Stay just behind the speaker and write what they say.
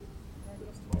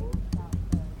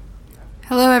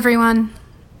Hello, everyone.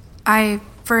 I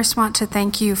first want to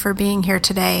thank you for being here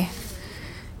today.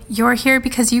 You're here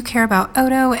because you care about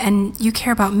Odo and you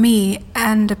care about me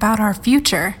and about our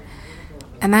future.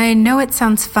 And I know it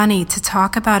sounds funny to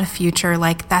talk about a future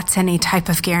like that's any type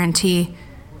of guarantee,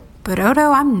 but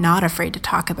Odo, I'm not afraid to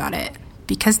talk about it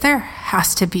because there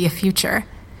has to be a future.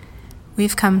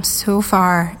 We've come so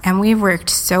far and we've worked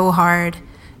so hard,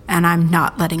 and I'm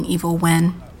not letting evil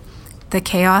win. The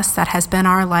chaos that has been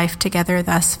our life together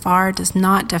thus far does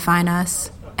not define us,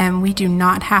 and we do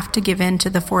not have to give in to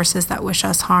the forces that wish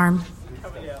us harm.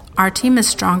 Our team is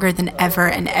stronger than ever,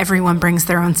 and everyone brings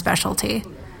their own specialty.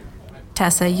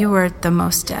 Tessa, you are the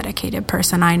most dedicated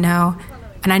person I know,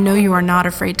 and I know you are not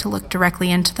afraid to look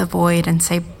directly into the void and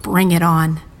say, "Bring it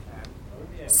on."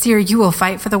 Seer, you will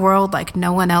fight for the world like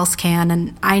no one else can,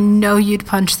 and I know you'd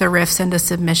punch the rifts into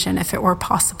submission if it were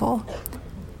possible.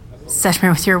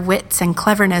 Seshmir, with your wits and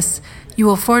cleverness, you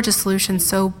will forge a solution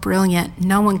so brilliant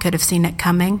no one could have seen it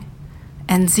coming.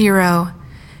 And Zero,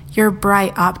 your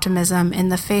bright optimism in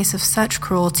the face of such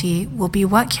cruelty will be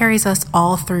what carries us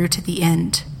all through to the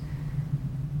end.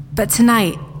 But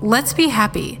tonight, let's be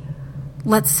happy.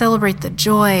 Let's celebrate the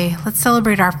joy. Let's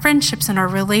celebrate our friendships and our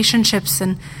relationships,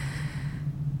 and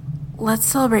let's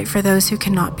celebrate for those who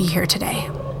cannot be here today.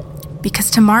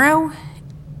 Because tomorrow,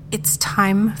 it's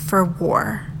time for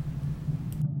war.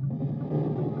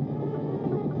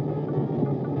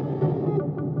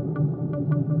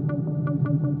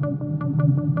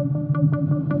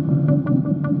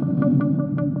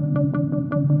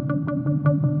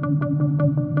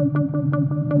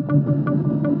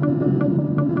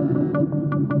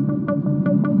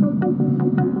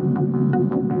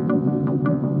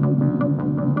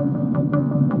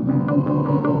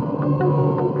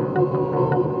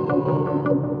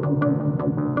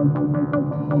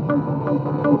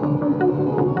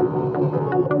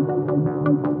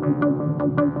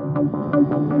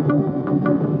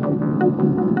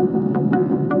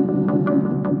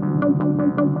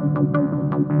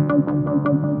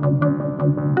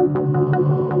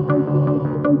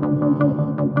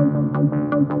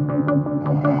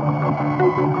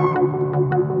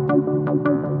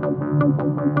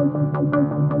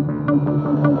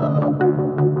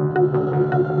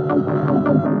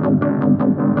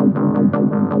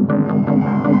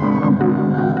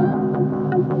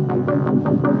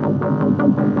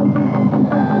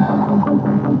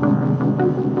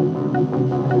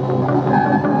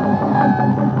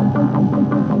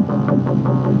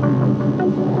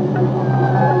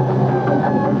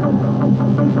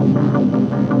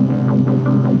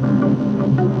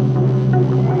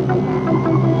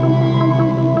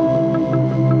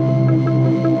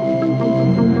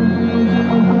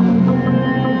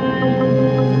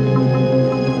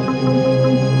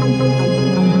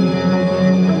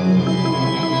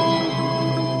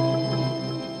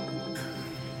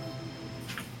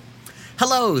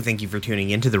 Thank you for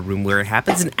tuning in to The Room Where It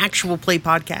Happens, an actual play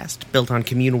podcast built on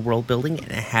communal world building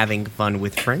and having fun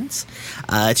with friends.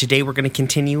 Today we're going to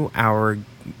continue our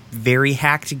very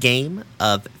hacked game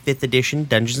of 5th edition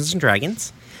Dungeons &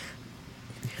 Dragons.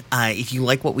 If you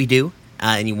like what we do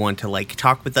and you want to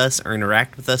talk with us or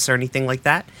interact with us or anything like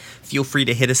that, feel free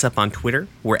to hit us up on Twitter.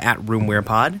 We're at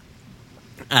RoomWherePod.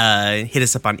 Hit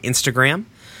us up on Instagram,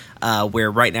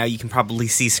 where right now you can probably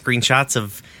see screenshots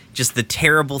of just the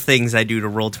terrible things I do to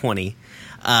Roll20.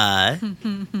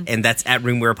 And that's at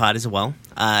RoomWherePod as well.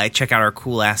 Check out our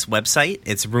cool-ass website.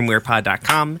 It's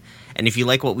roomwherepod.com. And if you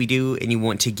like what we do and you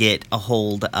want to get a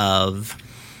hold of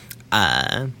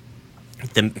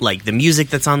the music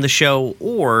that's on the show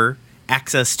or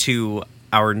access to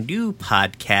our new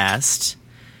podcast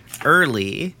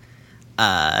early,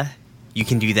 you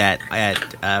can do that at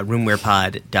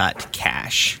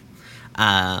roomwherepod.cash.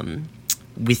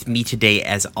 With me today,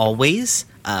 as always,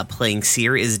 playing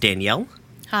Seer is Danielle.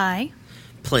 Hi.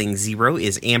 Playing Zero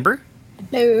is Amber.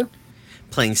 Hello.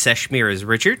 Playing Seshmir is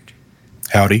Richard.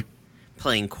 Howdy.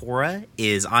 Playing Cora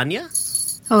is Anya.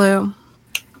 Hello.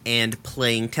 And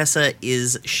playing Tessa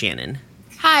is Shannon.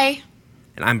 Hi.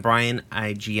 And I'm Brian.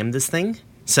 I GM this thing.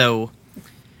 So,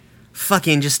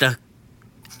 fucking just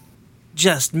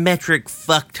metric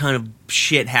fuck ton of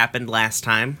shit happened last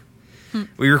time.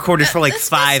 We recorded for 5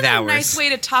 hours. That's a nice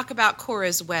way to talk about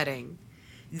Cora's wedding.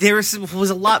 There was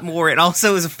a lot more. It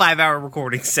also was a 5-hour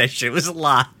recording session. It was a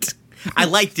lot. I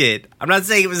liked it. I'm not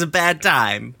saying it was a bad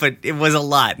time, but it was a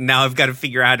lot. Now I've got to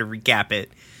figure out how to recap it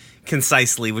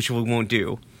concisely, which we won't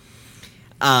do.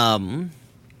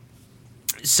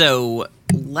 So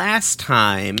last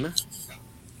time,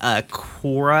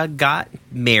 Cora got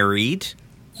married,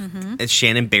 as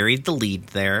Shannon buried the lead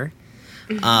there.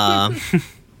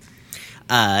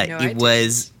 It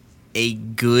was a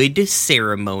good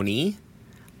ceremony.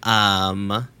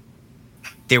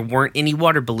 There weren't any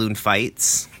water balloon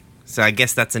fights, so I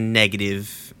guess that's a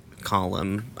negative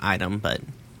column item, but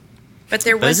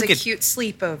there was a cute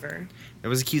sleepover. There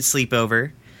was a cute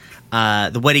sleepover.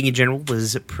 The wedding in general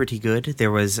was pretty good.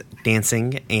 There was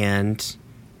dancing and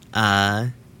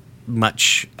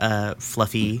much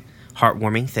fluffy,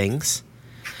 heartwarming things.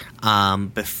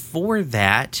 Before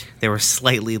that, there were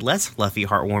slightly less fluffy,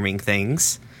 heartwarming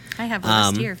things. I have a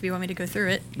list here if you want me to go through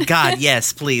it. God,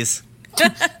 yes, please.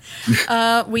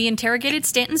 We interrogated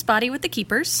Stanton's body with the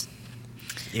keepers.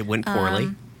 It went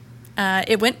poorly.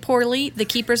 The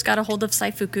keepers got a hold of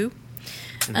Saifuku.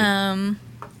 Mm-hmm.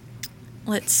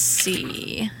 Let's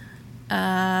see.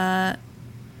 I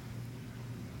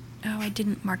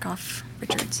didn't mark off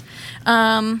Richards.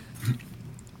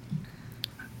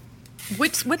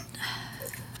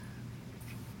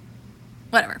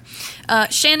 Whatever.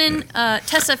 Shannon,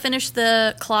 Tessa finished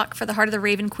the clock for the Heart of the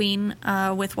Raven Queen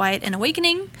with Wyatt and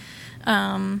Awakening.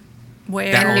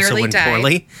 Where That also nearly went died.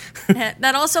 poorly.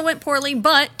 that also went poorly,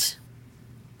 but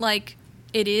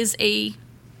it is a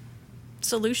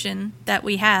solution that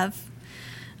we have.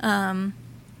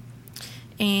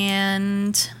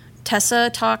 And Tessa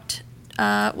talked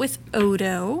with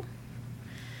Odo.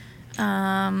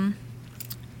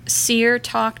 Seer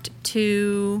talked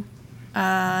to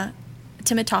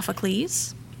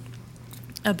Timotophanes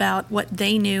about what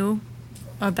they knew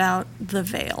about the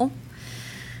veil.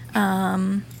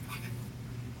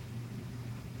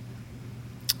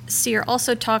 Seer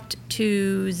also talked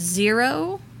to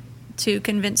Zero to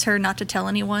convince her not to tell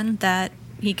anyone that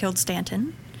he killed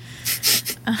Stanton.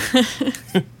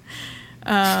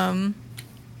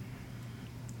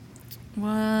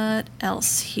 What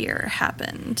else here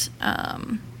happened?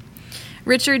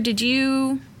 Richard, did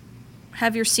you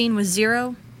have your scene with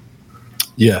Zero?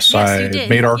 Yes, Yes, I you did.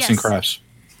 made arts and Yes. crafts.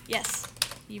 Yes.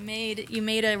 You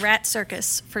made a rat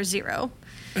circus for Zero.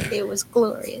 It was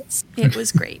glorious. It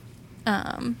was great.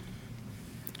 And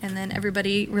then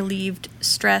everybody relieved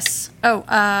stress.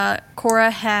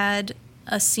 Cora had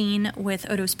a scene with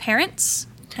Odo's parents,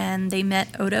 and they met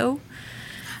Odo.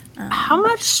 How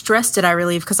much stress did I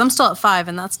relieve? Because I'm still at 5,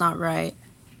 and that's not right.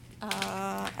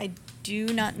 I do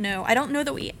not know. I don't know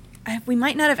that we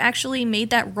might not have actually made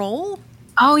that roll.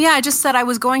 Oh, yeah, I just said I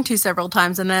was going to several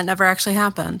times, and then it never actually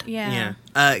happened. Yeah.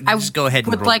 Just go ahead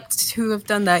and would roll. like to have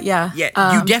done that, yeah.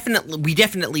 Yeah, we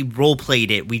definitely role played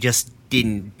it. We just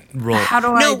didn't roll. How do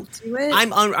I do it?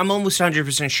 I'm almost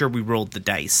 100% sure we rolled the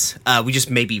dice. We just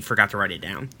maybe forgot to write it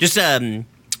down. Just what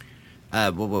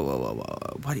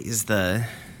is the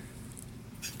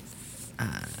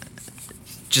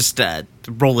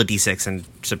roll a d6 and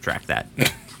subtract that.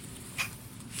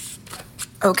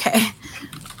 Okay.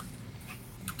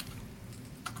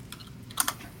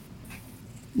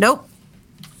 Nope.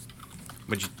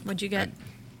 What'd you get?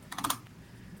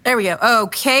 There we go.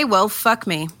 Okay, well, fuck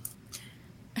me.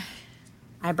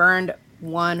 I burned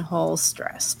 1 whole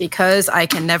stress because I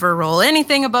can never roll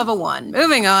anything above a 1.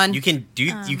 Moving on. You can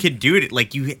do it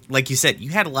like you said. You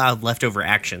had a lot of leftover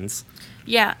actions.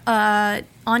 Yeah.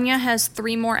 Anya has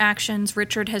 3 more actions.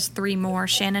 Richard has 3 more.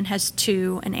 Shannon has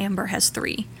 2, and Amber has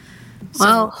 3. So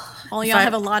Well, all y'all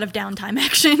have a lot of downtime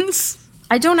actions.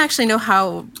 I don't actually know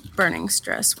how burning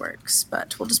stress works,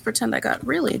 but we'll just pretend I got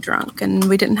really drunk and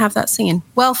we didn't have that scene.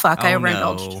 Well, fuck, I Oh,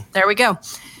 overindulged. no. There we go.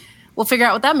 We'll figure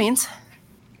out what that means.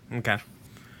 Okay.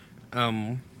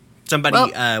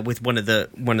 Somebody with one of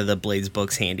the Blades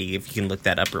books handy, if you can look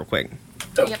that up real quick.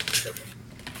 Yep.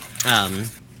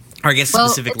 Or I guess Well,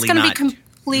 specifically it's going not. to be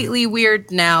completely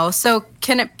weird now. So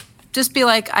can it just be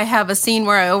like I have a scene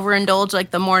where I overindulge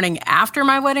like the morning after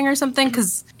my wedding or something?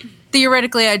 Because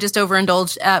theoretically, I just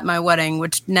overindulged at my wedding,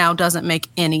 which now doesn't make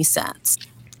any sense.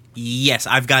 Yes,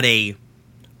 I've got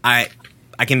I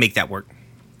can make that work.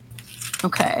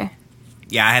 Okay.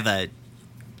 Yeah, I have a.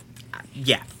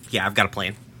 Yeah, I've got a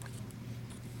plan.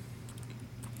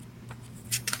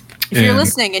 If you're And-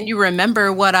 listening and you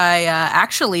remember what I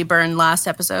actually burned last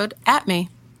episode, at me.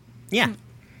 Yeah.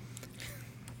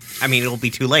 I mean, it'll be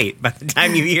too late by the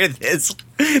time you hear this,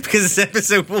 because this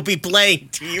episode will be playing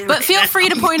to you. But feel free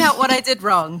to point out what I did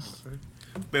wrong.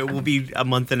 It will be a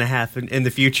month and a half in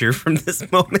the future from this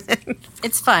moment.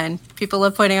 It's fine. People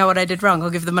love pointing out what I did wrong. I'll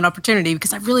give them an opportunity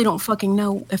because I really don't fucking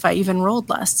know if I even rolled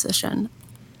last session.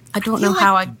 I don't know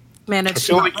how I managed I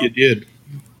feel to. like you did.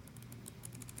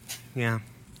 Yeah.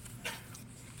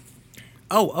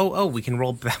 Oh, we can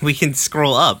roll back. We can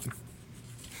scroll up.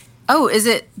 Oh,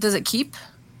 does it keep?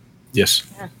 Yes.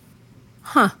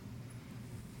 Huh.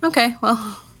 Okay,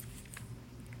 well.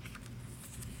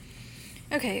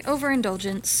 Okay,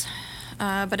 overindulgence.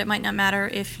 But it might not matter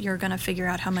if you're going to figure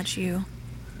out how much you...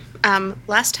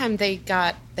 Last time they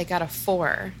got a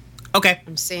 4. Okay.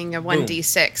 I'm seeing a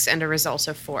 1d6 and a result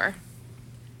of 4.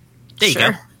 There you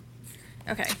go.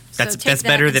 Okay. That's so take that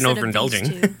better than instead of these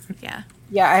overindulging. two. Yeah.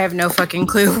 Yeah, I have no fucking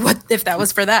clue if that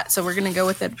was for that, so we're gonna go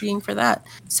with it being for that.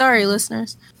 Sorry,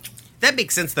 listeners. That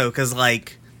makes sense, though, because,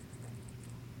 like,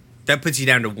 that puts you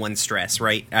down to 1 stress,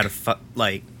 right? Out of,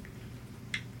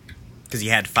 because you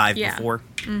had 5 before?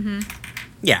 Mm-hmm.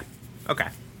 Yeah. Okay.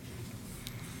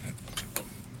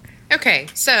 Okay,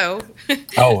 so...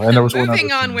 Oh, and there was one other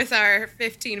moving on thing. with our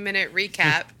 15-minute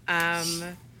recap.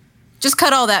 Just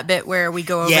cut all that bit where we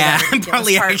go over Yeah, that. I'm ridiculous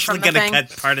probably part actually from the going to thing.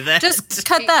 cut part of that. Just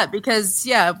cut that because,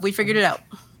 yeah, we figured it out.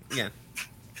 Yeah.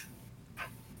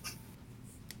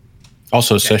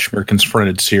 Also, Seshmir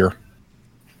confronted Seer.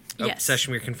 Oh, Yes.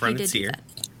 Seshmir He confronted did do Seer.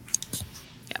 that.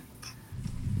 Yep.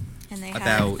 And they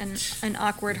About- had an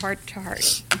awkward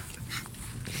heart-to-heart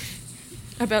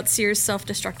about Seer's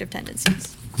self-destructive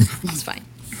tendencies. It's fine.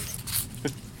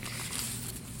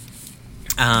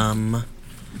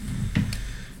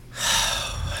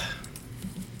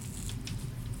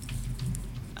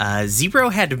 Zero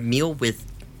had a meal with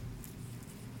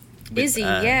Izzy,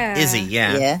 yeah. Izzy,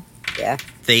 yeah. Yeah.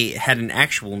 They had an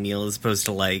actual meal as opposed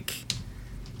to, like,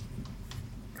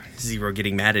 Zero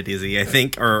getting mad at Izzy, I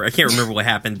think. Or I can't remember what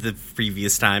happened the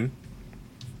previous time.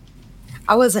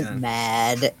 I wasn't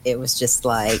mad. It was just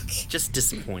like, Just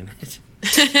disappointed.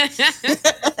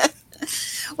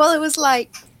 well, it was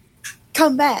like,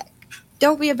 come back.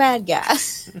 Don't be a bad guy.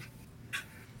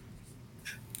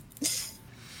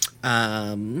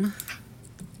 I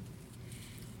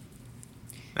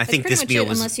think That's this pretty meal much it,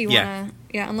 was... unless you wanna,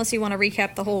 unless you want to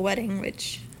recap the whole wedding,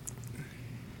 which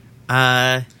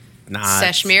Nah.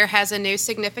 Seshmir has a new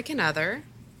significant other.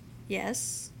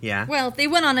 yes. Yeah. Well, they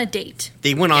went on a date.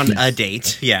 They went on a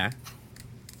date, yeah.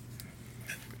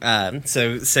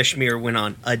 So Seshmir went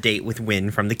on a date with Wynn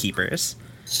from the Keepers.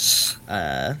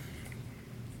 I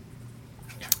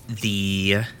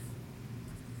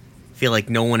feel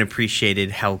like no one appreciated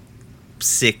how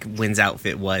sick Wynn's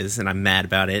outfit was, and I'm mad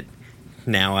about it.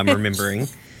 Now I'm remembering.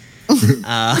 We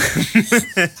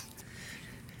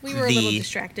were a little The-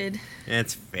 distracted.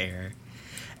 That's fair.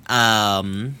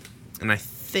 And I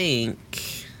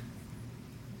think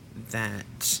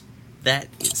that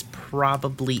is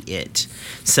probably it.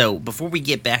 So before we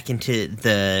get back into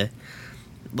the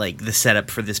setup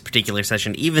for this particular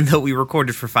session, even though we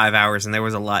recorded for 5 hours and there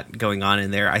was a lot going on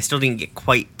in there, I still didn't get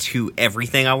quite to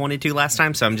everything I wanted to last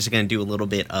time. So I'm just going to do a little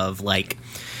bit of like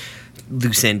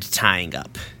loose end tying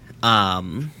up.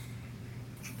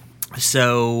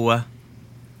 So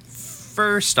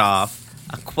first off,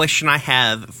 a question I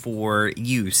have for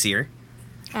you, Seer.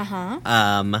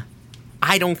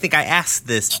 I don't think I asked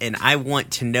this, and I want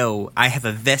to know. I have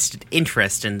a vested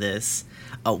interest in this.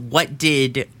 What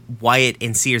did Wyatt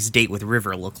and Seer's date with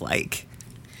River look like?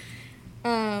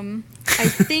 I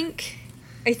think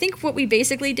what we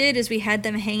basically did is we had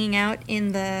them hanging out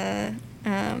in the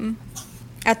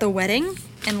at the wedding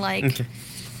and like Okay.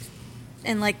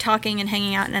 and like talking and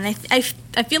hanging out, and I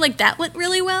feel like that went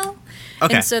really well.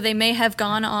 Okay. And so they may have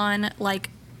gone on like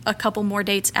a couple more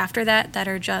dates after that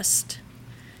are just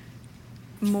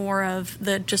more of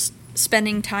the just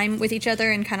spending time with each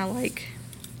other and kind of like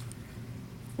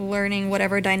learning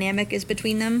whatever dynamic is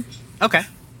between them. Okay.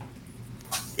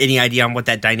 Any idea on what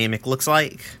that dynamic looks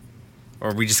like? Or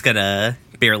are we just gonna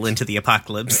barrel into the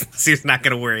apocalypse? Seer's not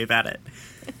gonna worry about it.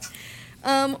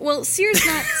 Well, Seer's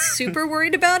not super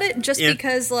worried about it just Yeah.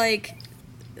 because like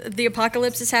the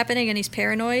apocalypse is happening and he's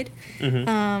paranoid.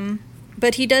 Mm-hmm.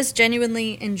 But he does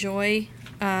genuinely enjoy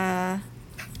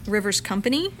River's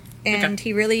company, and Okay.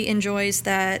 he really enjoys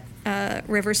that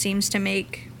River seems to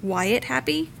make Wyatt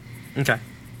happy. Okay.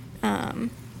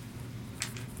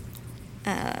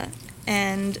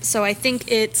 And so I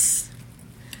think it's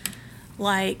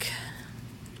like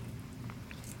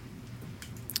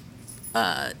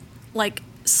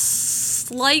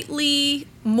slightly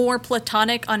more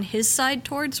platonic on his side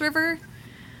towards River,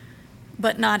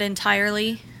 but not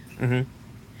entirely. Okay.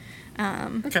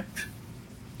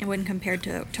 It wouldn't compare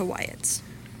to Wyatt's.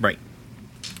 Right.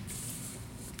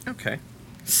 Okay.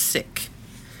 Sick.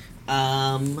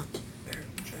 Hold on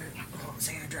a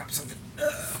second, I dropped something.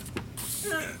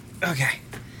 Okay.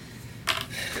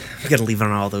 I'm gonna leave on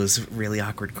all those really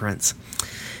awkward grunts.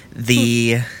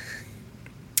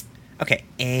 Okay,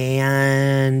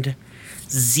 and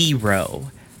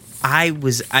Zero. I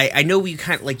know you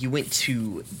kind of like you went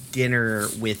to dinner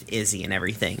with Izzy and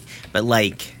everything, but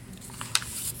like,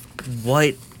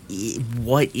 what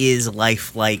what is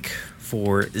life like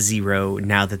for Zero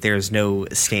now that there's no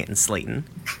Stanton Slayton?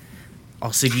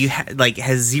 Also, do you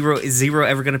is Zero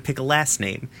ever going to pick a last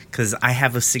name? Because I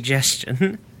have a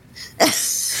suggestion.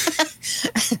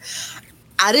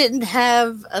 I didn't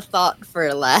have a thought for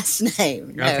a last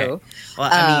name. No. Okay.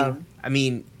 Well, I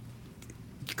mean,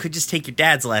 you could just take your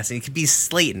dad's last name. It could be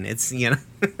Slayton. It's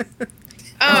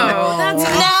Oh, that's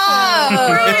No.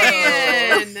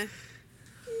 Brian.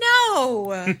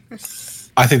 No.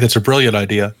 I think that's a brilliant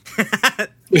idea.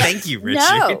 Thank you, Richard.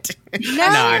 No. No,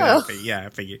 I know. I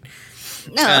figured.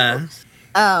 No.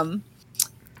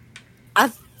 I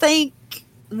think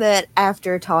that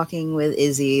after talking with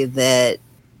Izzy that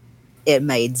it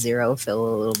made Zero feel a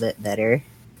little bit better.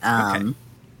 Okay.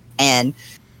 And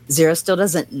Zero still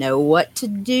doesn't know what to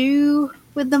do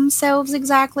with themselves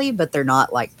exactly, but they're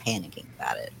not like panicking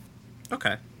about it.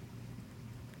 Okay.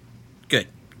 Good.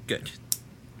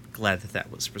 Glad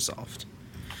that was resolved.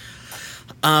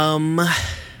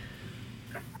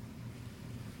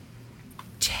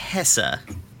 Tessa.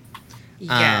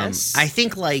 Yes. I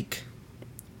think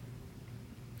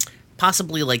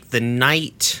possibly the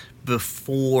night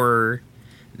before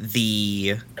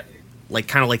the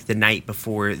the night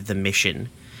before the mission,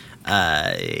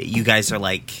 you guys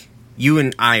are you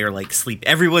and I are sleep.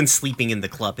 Everyone's sleeping in the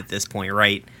club at this point,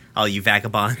 right? All you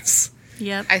vagabonds.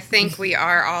 Yep. I think we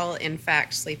are all, in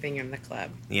fact, sleeping in the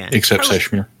club. Yeah. Except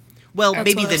Seshmir. Well, That's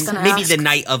maybe what I was gonna maybe ask. the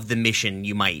night of the mission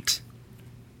you might.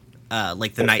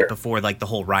 The night before the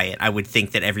whole riot, I would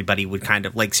think that everybody would kind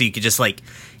of so you could just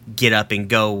get up and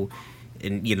go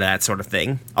and that sort of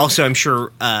thing. Also, I'm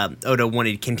sure Odo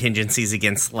wanted contingencies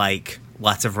against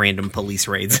lots of random police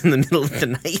raids in the middle of the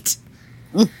night.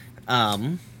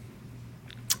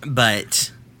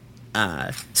 But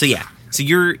so yeah. So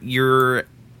you're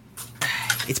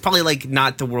it's probably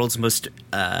not the world's most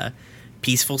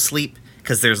peaceful sleep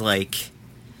because there's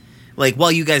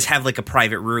while you guys have a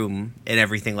private room and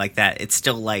everything like that, it's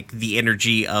still the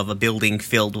energy of a building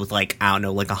filled with I don't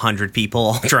know 100 people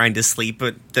all trying to sleep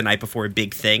the night before a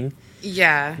big thing.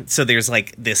 Yeah. So there's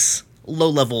this low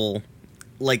level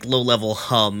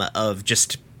hum of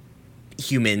just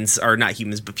humans, or not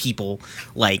humans but people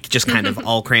just kind of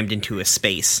all crammed into a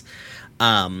space.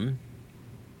 And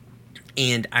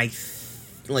I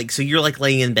so you're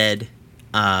laying in bed,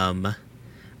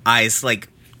 eyes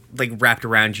wrapped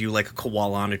around you like a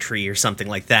koala on a tree or something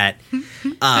like that.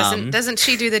 Doesn't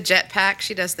she do the jetpack?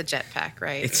 She does the jetpack,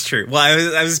 right? It's true.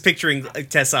 Well, I was picturing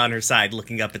Tessa on her side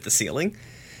looking up at the ceiling.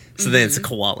 So then it's a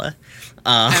koala.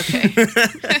 Okay.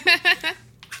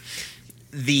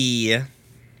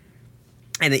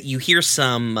 And you hear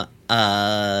some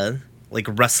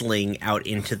rustling out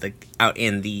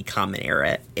in the common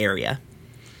area.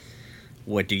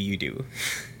 What do you do?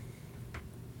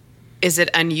 Is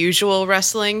it unusual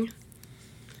rustling?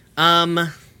 It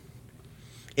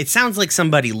sounds like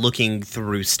somebody looking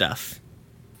through stuff.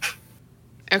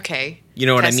 Okay. You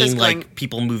know what Tessa's I mean? going-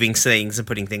 People moving things and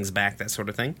putting things back, that sort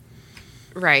of thing.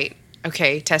 Right.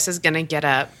 Okay. Tessa's going to get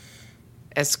up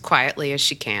as quietly as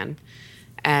she can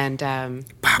and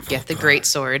get the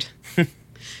greatsword.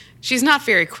 She's not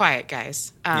very quiet,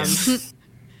 guys.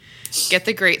 Get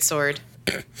the greatsword.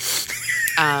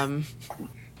 And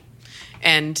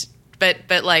but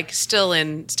still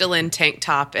in tank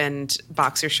top and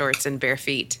boxer shorts and bare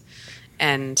feet,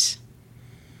 and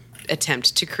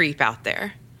attempt to creep out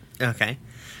there. Okay.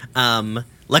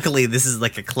 Luckily, this is a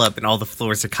club and all the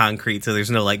floors are concrete, so there's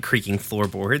no creaking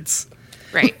floorboards.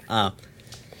 Right.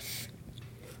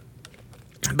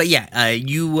 But yeah,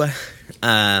 you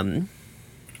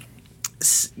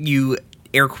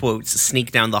air quotes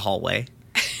sneak down the hallway.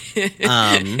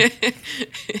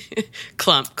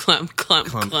 Clump, clump, clump,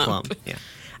 clump. Yeah.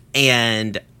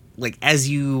 And as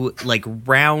you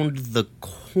round the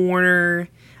corner,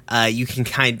 you can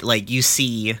you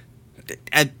see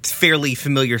a fairly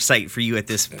familiar sight for you at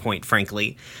this point,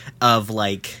 frankly, of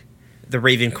the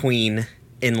Raven Queen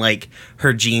in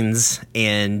her jeans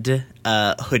and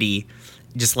hoodie,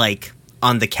 just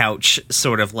on the couch,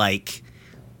 sort of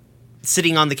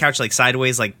sitting on the couch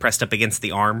sideways, pressed up against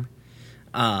the arm.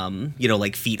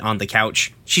 Feet on the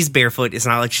couch. She's barefoot. It's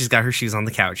not like she's got her shoes on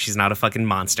the couch. She's not a fucking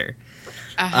monster.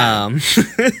 Uh-huh.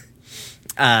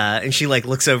 And she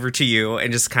looks over to you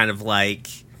and just kind of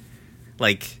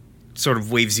sort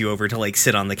of waves you over to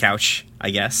sit on the couch,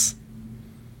 I guess.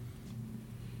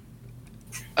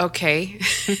 Okay.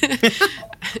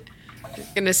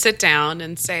 Gonna sit down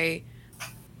and say,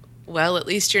 well, at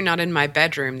least you're not in my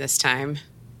bedroom this time.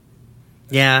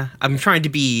 Yeah, I'm trying to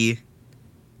be...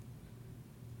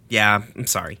 Yeah, I'm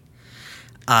sorry.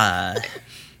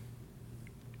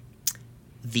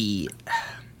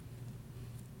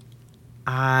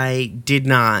 I did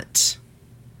not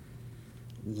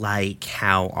like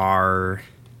how our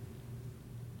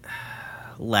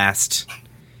last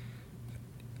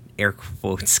air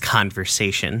quotes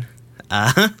conversation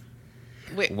went.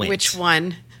 Which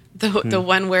one? The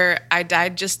one where I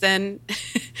died just then?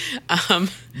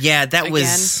 Yeah, that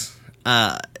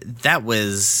again?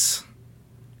 was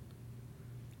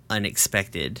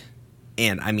unexpected.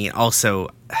 And I mean, also,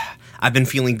 I've been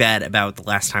feeling bad about the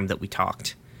last time that we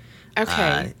talked.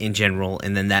 Okay. In general,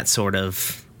 and then that sort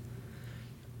of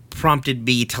prompted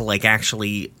me to like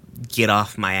actually get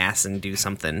off my ass and do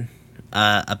something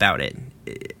about it.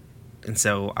 And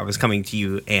so I was coming to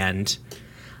you, and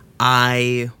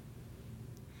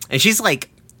she's like,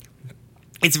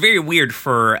 it's very weird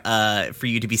for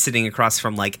you to be sitting across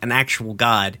from like an actual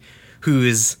god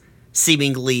who's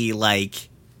seemingly like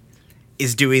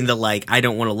is doing the like, I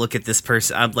don't want to look at this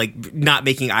person. I'm like not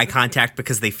making eye contact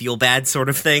because they feel bad sort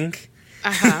of thing.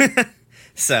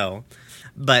 So,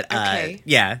 but Okay.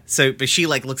 yeah. So, but she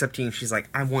like looks up to you and she's like,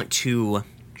 I want to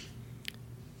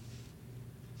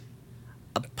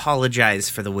apologize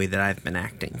for the way that I've been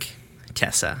acting,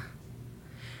 Tessa.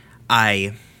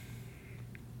 I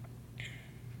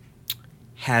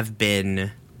have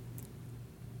been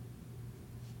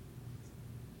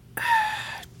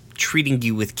treating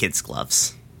you with kids'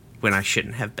 gloves when I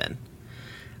shouldn't have been.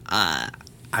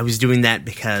 I was doing that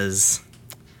because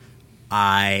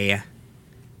I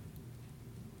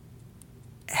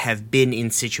have been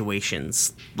in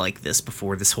situations like this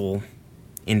before, this whole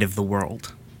end of the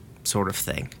world sort of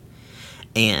thing.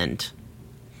 And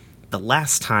the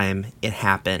last time it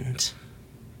happened,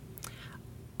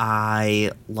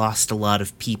 I lost a lot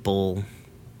of people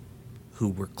who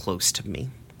were close to me.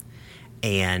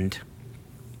 And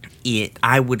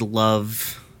I would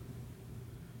love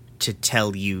to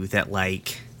tell you that,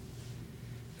 like,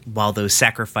 while those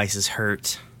sacrifices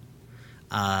hurt,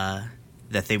 that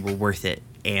they were worth it,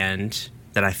 and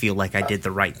that I feel like I did the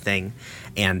right thing.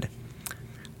 And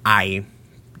I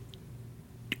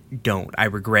don't. I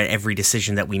regret every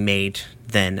decision that we made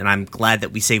then, and I'm glad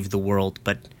that we saved the world,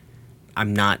 but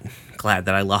I'm not glad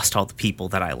that I lost all the people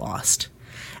that I lost.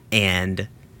 And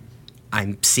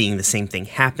I'm seeing the same thing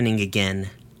happening again,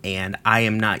 and I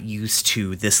am not used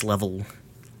to this level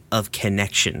of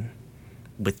connection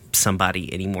with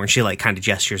somebody anymore. And she like kind of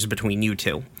gestures between you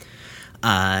two.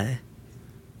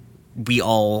 We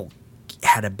all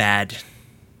had a bad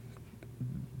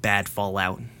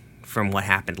fallout from what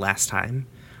happened last time.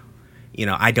 You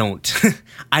know, I don't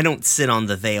I don't sit on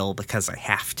the veil because I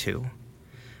have to.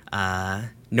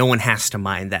 No one has to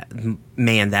man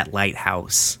that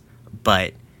lighthouse,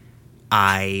 but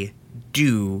I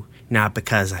do, not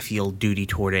because I feel duty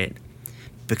toward it,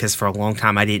 because for a long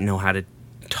time I didn't know how to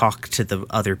talk to the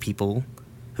other people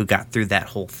who got through that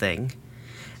whole thing.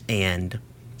 And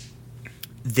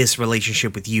this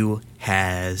relationship with you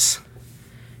has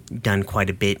done quite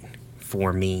a bit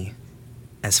for me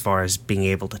as far as being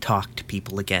able to talk to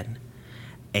people again.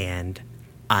 And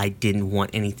I didn't want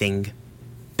anything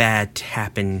bad to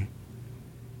happen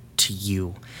to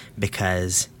you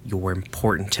because you're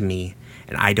important to me,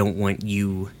 and I don't want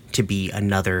you to be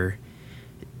another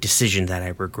decision that I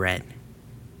regret.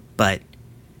 But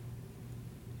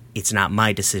it's not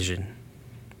my decision,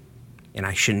 and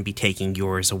I shouldn't be taking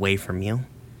yours away from you,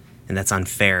 and that's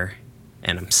unfair,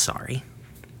 and I'm sorry.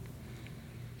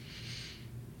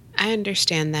 I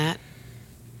understand that.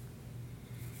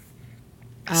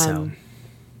 So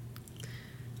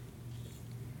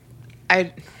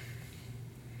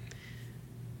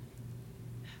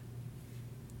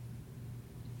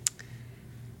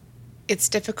it's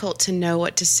difficult to know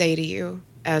what to say to you,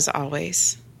 as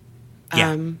always.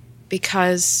 Yeah.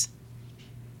 Because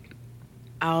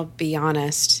I'll be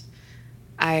honest,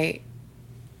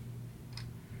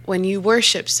 when you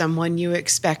worship someone, you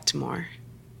expect more,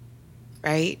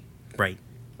 right? Right.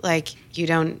 Like, you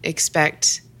don't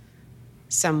expect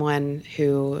someone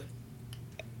who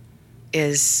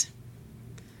is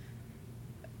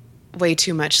way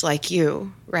too much like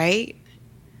you, right?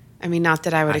 I mean, not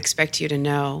that I would expect you to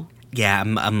know. Yeah,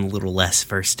 I'm a little less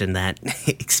versed in that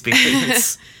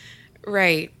experience.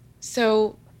 Right.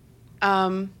 So,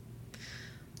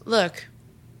 look,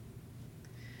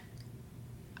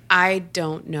 I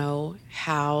don't know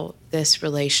how this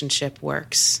relationship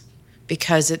works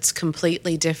because it's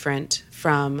completely different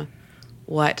from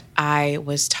what I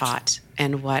was taught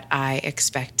and what I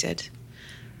expected.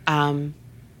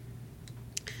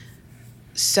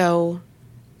 So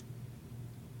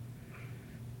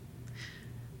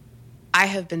I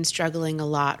have been struggling a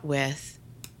lot with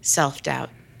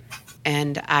self-doubt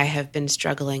and I have been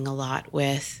struggling a lot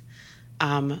with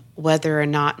whether or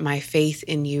not my faith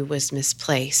in you was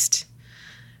misplaced.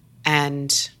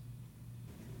 And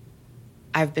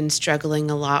I've been struggling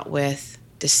a lot with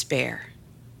despair.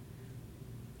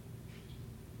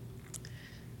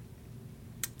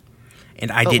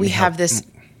 And I but didn't we help. have this.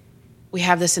 We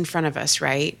have this in front of us,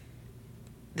 right?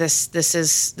 This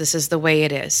is the way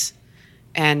it is,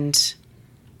 and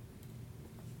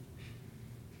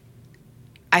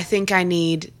I think I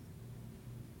need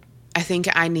to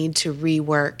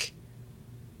rework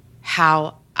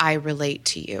how I relate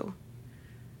to you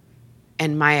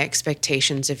and my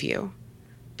expectations of you,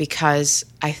 because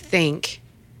I think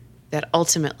that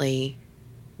ultimately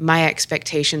my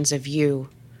expectations of you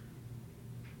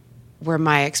were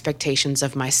my expectations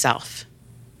of myself.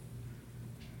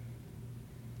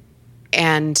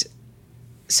 And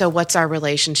so what's our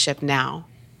relationship now,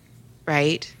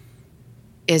 right?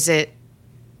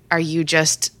 Are you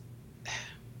just,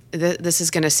 this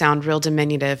is going to sound real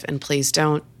diminutive, and please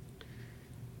don't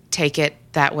take it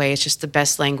that way. It's just the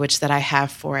best language that I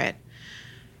have for it.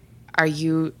 Are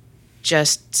you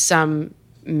just some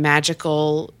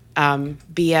magical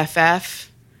BFF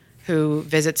who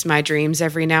visits my dreams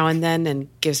every now and then and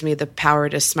gives me the power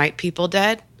to smite people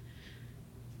dead?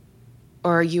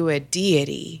 Or are you a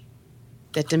deity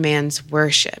that demands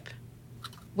worship?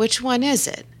 Which one is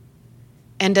it?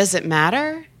 And does it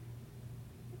matter?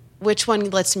 Which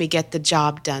one lets me get the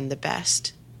job done the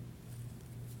best?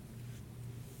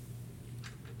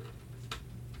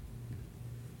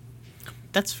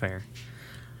 That's fair.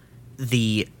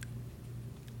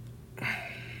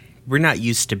 We're not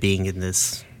used to being in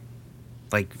this,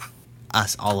 like,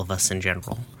 all of us in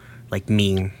general. Like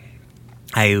me,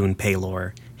 Ioun,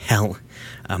 Paylor, hell,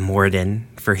 Moradin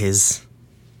for his,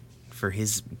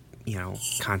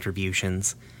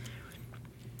 contributions.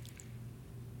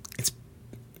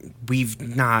 We've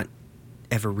not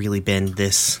ever really been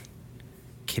this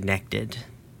connected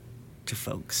to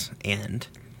folks, and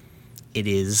it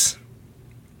is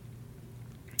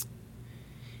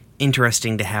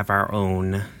interesting to have our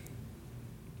own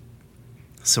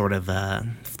sort of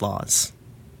flaws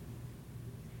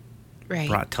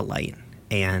brought to light.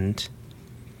 And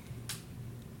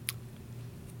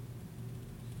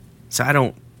so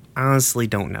I honestly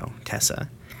don't know, Tessa.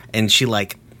 And she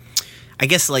I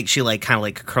guess she kind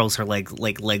of curls her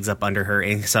legs up under her,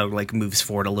 and so moves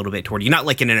forward a little bit toward you,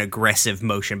 not in an aggressive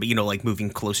motion, but moving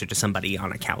closer to somebody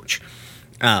on a couch.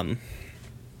 And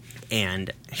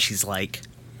she's like,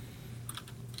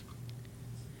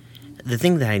 the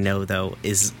thing that I know though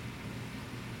is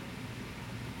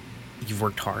you've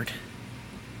worked hard.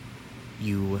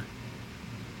 You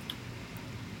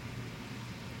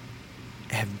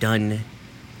have done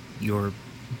your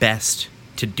best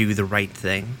to do the right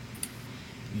thing.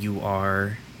 You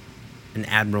are an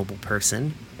admirable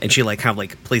person. And she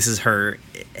places her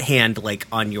hand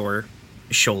on your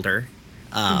shoulder.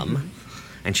 And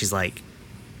she's like,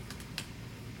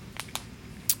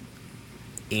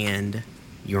 and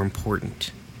you're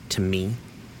important to me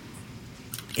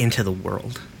and to the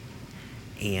world.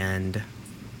 And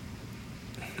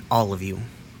all of you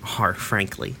are,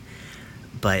 frankly.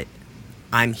 But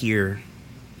I'm here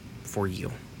for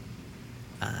you.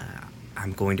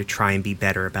 I'm going to try and be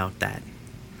better about that.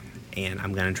 And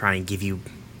I'm going to try and give you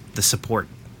the support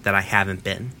that I haven't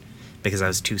been, because I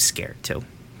was too scared to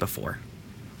before.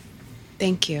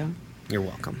 Thank you. You're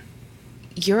welcome.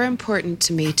 You're important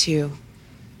to me too.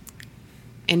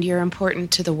 And you're important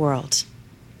to the world.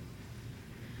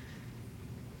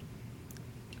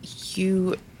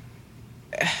 You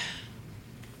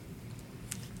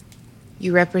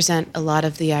represent a lot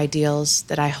of the ideals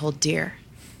that I hold dear.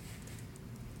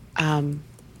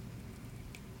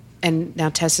 And now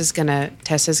Tessa's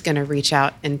gonna reach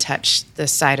out and touch the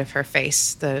side of her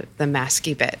face, the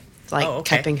masky bit,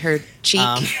 cupping her cheek.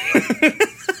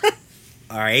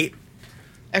 All right.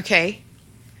 Okay.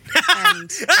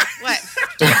 And what?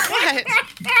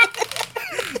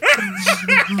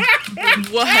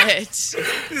 What?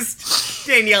 Just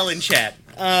Danielle in chat.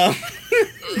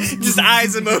 Just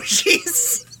eyes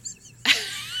emojis.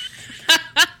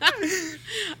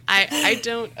 I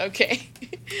don't. Okay.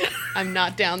 I'm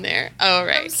not down there. Oh,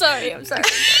 right. I'm sorry.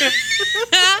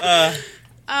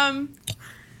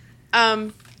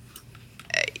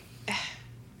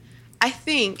 I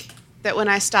think that when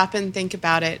I stop and think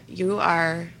about it, you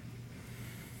are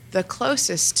the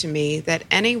closest to me that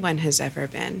anyone has ever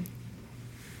been.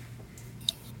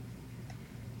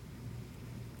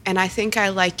 And I think I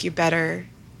like you better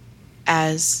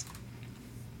as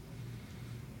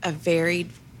a very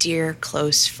dear,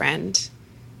 close friend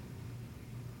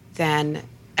than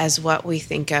as what we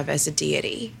think of as a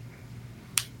deity.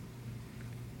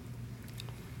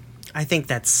 I think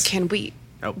that's... Can we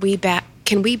Oh.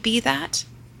 can we be that?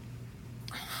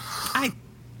 I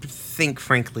think,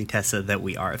 frankly, Tessa, that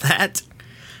we are that.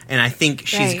 And I think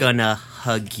she's Right. gonna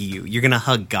hug you. You're gonna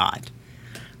hug God.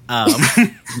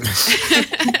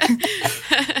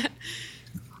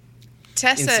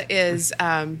 Tessa is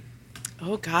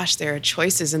oh gosh, there are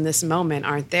choices in this moment,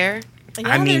 aren't there?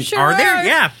 I mean, are there?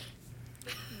 Yeah.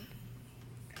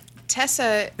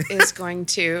 Tessa is going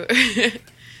to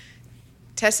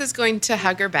Tessa's going to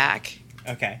hug her back.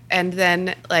 Okay. And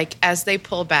then, like, as they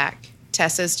pull back,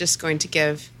 Tessa's just going to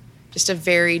give just a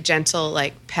very gentle,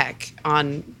 like, peck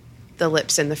on the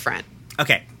lips in the front.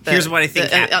 Okay. Here's what I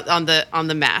think on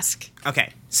the mask.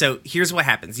 Okay. So here's what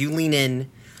happens. You lean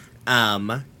in.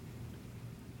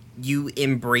 You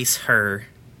embrace her.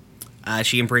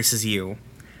 She embraces you.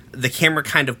 The camera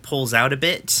kind of pulls out a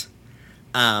bit.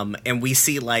 And we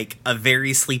see, like, a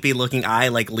very sleepy-looking eye,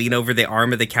 like, lean over the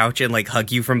arm of the couch and, like,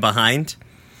 hug you from behind.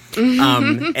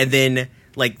 And then,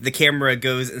 like, the camera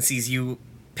goes and sees you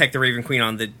peck the Raven Queen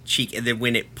on the cheek, and then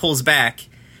when it pulls back,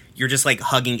 you're just, like,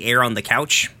 hugging air on the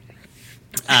couch.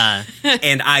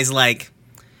 And Eyes like,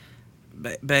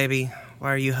 baby,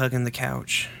 why are you hugging the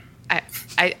couch?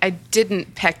 I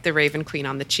didn't peck the Raven Queen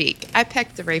on the cheek. I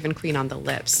pecked the Raven Queen on the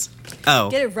lips. Oh,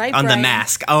 Get it right, on Brian. the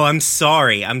mask. Oh, I'm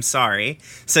sorry.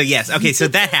 So yes, okay, so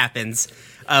that happens.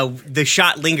 The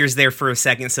shot lingers there for a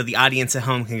second, so the audience at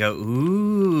home can go,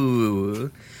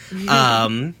 ooh.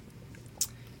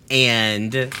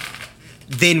 And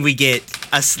then we get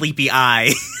a sleepy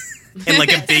eye and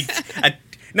like a big,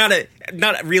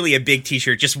 not really a big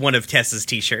t-shirt, just one of Tessa's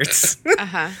t-shirts.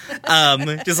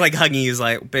 Just like hugging you is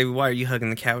like, baby, why are you hugging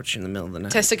the couch in the middle of the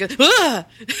night? Tessa goes,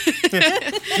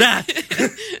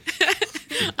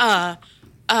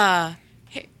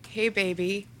 hey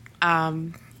baby.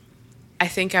 I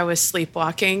think I was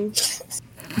sleepwalking.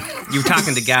 You were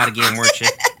talking to God again, weren't you?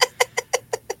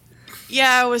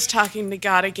 Yeah, I was talking to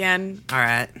God again. All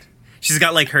right. She's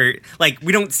got like her, like,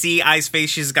 we don't see Eye's face.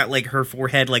 She's got like her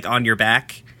forehead like on your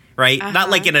back, right? Not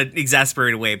like in an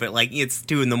exasperated way, but like it's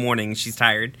 2 a.m. She's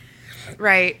tired.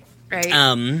 Right.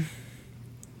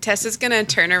 Tessa's gonna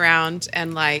turn around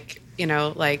and like,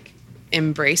 like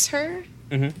embrace her.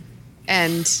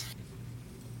 And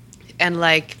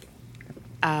like,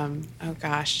 oh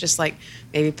gosh, just like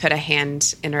maybe put a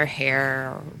hand in her hair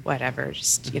or whatever,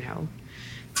 just,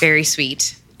 very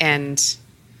sweet, and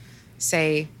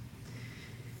say,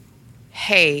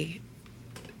 hey,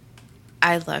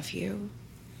 I love you.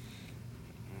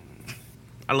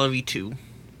 I love you too.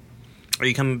 Are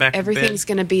you coming back? Everything's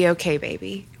going to be okay,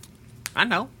 baby. I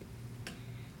know.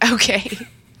 Okay.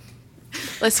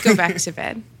 Let's go back to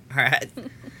bed. All right.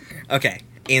 Okay.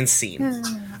 And scene.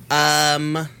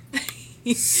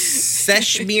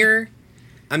 Seshmir,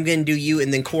 I'm going to do you,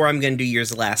 and then Cora, I'm going to do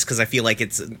yours last, because I feel like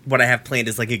it's what I have planned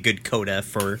is like a good coda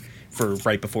for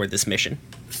right before this mission.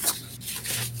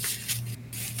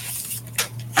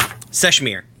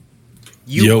 Seshmir,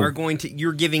 you're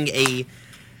giving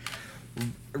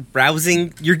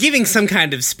you're giving some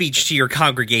kind of speech to your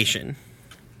congregation.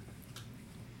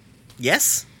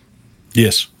 Yes?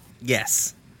 Yes.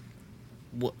 Yes.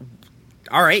 All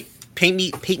right. Paint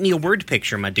me a word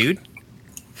picture, my dude.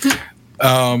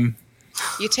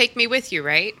 You take me with you,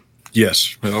 right?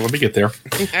 Yes. Well, let me get there.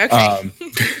 Okay.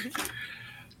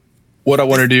 What I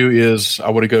want to do is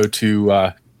I want to go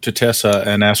to Tessa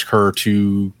and ask her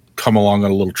to come along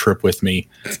on a little trip with me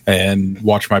and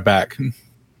watch my back.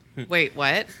 Wait,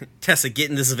 what? Tessa, get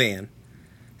in this van.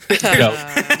 No,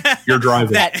 you're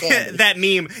driving. That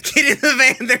meme. Get in the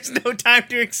van. There's no time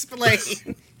to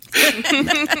explain.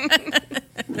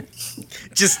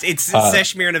 Just it's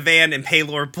Seshmir in a van and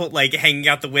Paylor hanging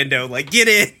out the window. Like, get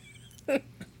in.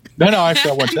 No.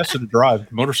 Actually, I want Tessa to drive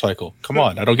the motorcycle. Come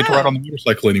on, I don't get to ride on the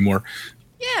motorcycle anymore.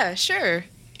 Yeah, sure.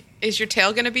 Is your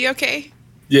tail going to be okay?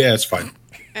 Yeah, it's fine.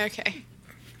 Okay.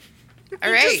 All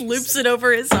right. Just loops it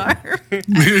over his arm.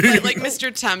 like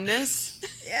Mr. Tumnus.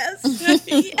 Yes.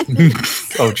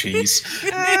 Oh, jeez.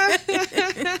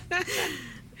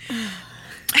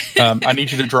 I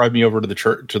need you to drive me over to the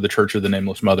Church of the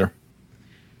Nameless Mother.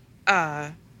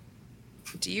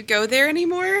 Do you go there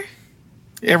anymore?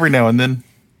 Every now and then.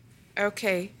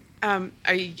 Okay.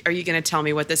 Are you going to tell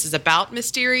me what this is about,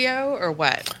 Mysterio, or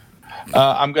what?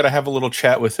 I'm going to have a little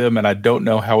chat with him, and I don't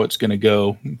know how it's going to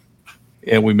go.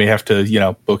 And we may have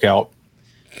to, book out.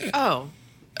 Oh.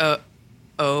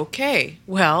 Okay.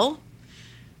 Well,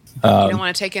 you don't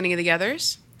want to take any of the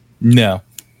others? No.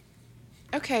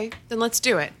 Okay, then let's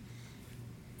do it.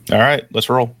 All right, let's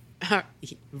roll.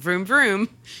 Vroom vroom.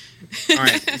 All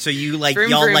right, so you Vroom,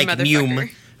 y'all vroom, mume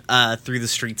motherfucker. through the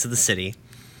streets of the city,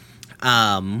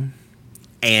 and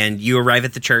you arrive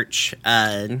at the church.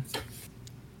 So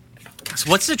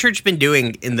what's the church been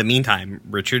doing in the meantime,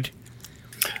 Richard?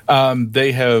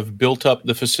 They have built up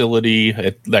the facility.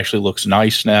 It actually looks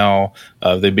nice now.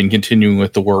 They've been continuing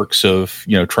with the works of,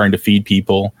 trying to feed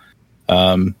people.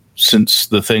 Since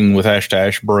the thing with Ash to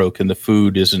Ash broke and the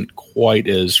food isn't quite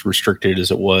as restricted as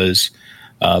it was,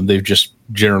 they've just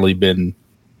generally been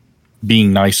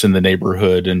being nice in the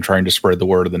neighborhood and trying to spread the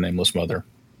word of the Nameless Mother.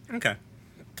 Okay,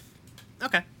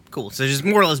 cool. So just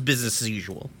more or less business as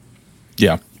usual.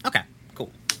 Yeah. Okay,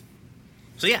 cool.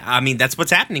 So yeah, I mean, that's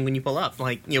what's happening when you pull up.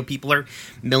 People are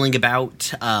milling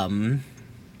about.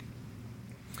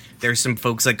 There's some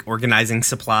folks organizing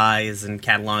supplies and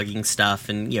cataloging stuff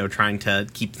and, trying to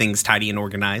keep things tidy and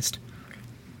organized.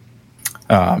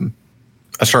 I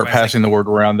start passing the word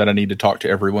around that I need to talk to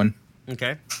everyone.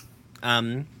 Okay.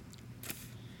 Yeah,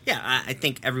 I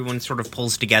think everyone sort of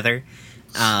pulls together.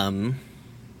 So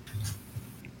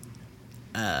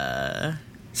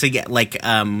yeah,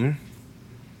 I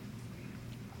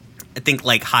think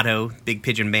Hato, Big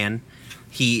Pigeon Man,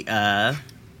 he,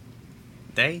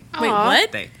 they? Wait,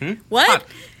 what? They. What?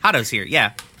 Hato's here,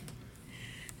 yeah.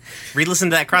 Re-listen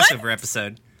to that crossover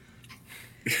episode.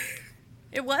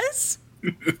 It was?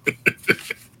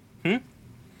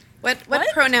 What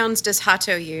What? pronouns does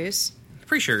Hato use?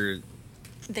 Pretty sure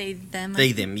They, them.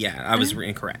 they, them, yeah. I was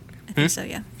incorrect. I think so,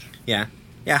 yeah. Yeah.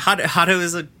 Yeah, Hato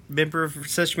is a member of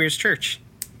Seshmir's church.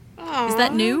 Is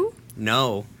that new?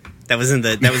 No. That was in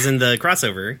the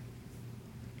crossover.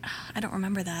 I don't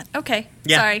remember that. Okay.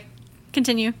 Yeah. Sorry.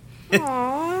 Continue.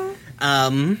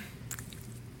 Aww.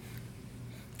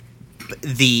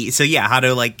 So yeah,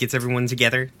 Hato gets everyone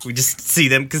together. We just see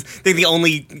them because they're the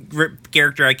only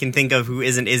character I can think of who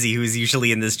isn't Izzy, who's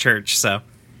usually in this church. So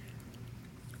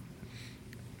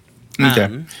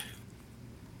Okay.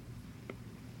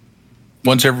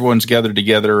 Once everyone's gathered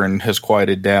together and has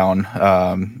quieted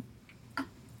down,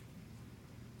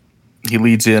 he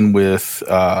leads in with.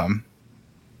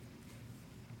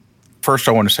 First,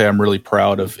 I want to say I'm really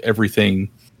proud of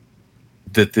everything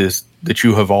that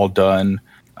you have all done.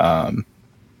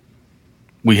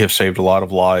 We have saved a lot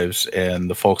of lives, and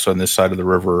the folks on this side of the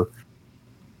river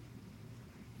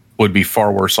would be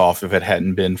far worse off if it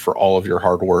hadn't been for all of your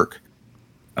hard work.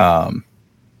 But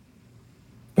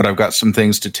I've got some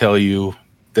things to tell you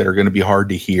that are going to be hard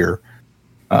to hear.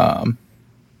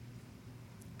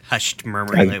 hushed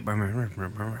murmur.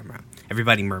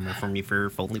 Everybody murmur for me for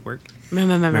Foley work.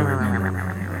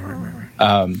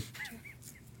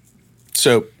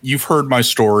 So you've heard my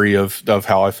story of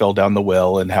how I fell down the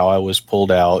well and how I was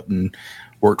pulled out and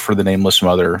worked for the Nameless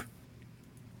Mother.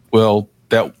 Well,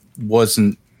 that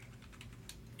wasn't,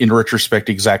 in retrospect,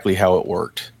 exactly how it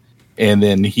worked. And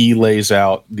then he lays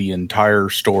out the entire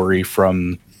story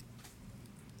from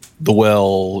the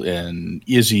well and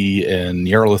Izzy and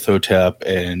Nyarlathotep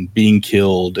and being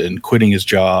killed and quitting his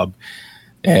job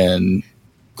and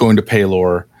going to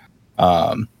Palor.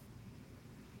 And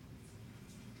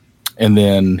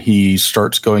then he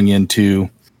starts going into,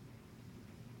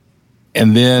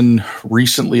 and then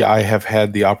recently I have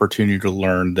had the opportunity to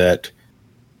learn that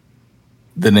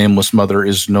the Nameless Mother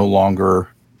is no longer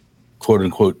quote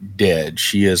unquote dead.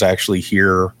 She is actually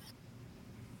here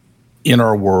in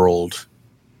our world,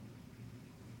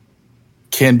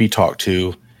 can be talked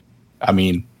to. I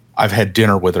mean, I've had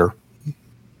dinner with her.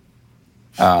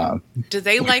 Do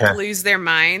they lose their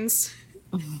minds?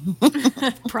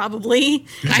 Probably.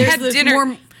 I had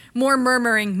dinner. More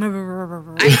murmuring.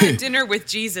 I had dinner with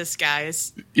Jesus,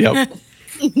 guys. Yep.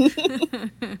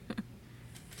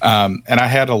 And I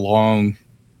had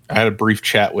a brief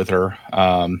chat with her.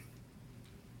 And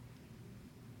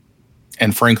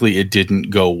frankly, it didn't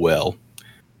go well.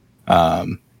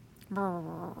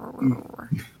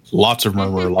 Lots of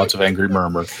murmur, lots of angry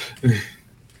murmur.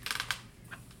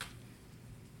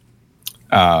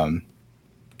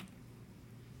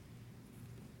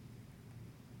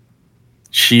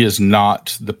 She is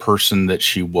not the person that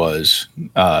she was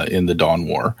in the Dawn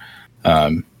War.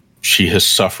 She has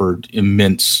suffered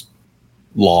immense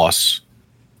loss.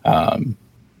 I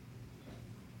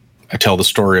tell the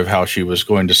story of how she was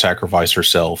going to sacrifice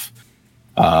herself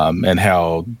and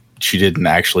how she didn't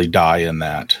actually die in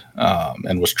that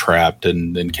and was trapped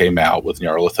and then came out with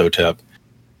Nyarlathotep.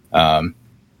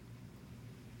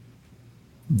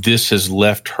 This has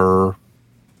left her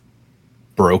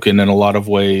broken in a lot of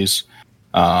ways.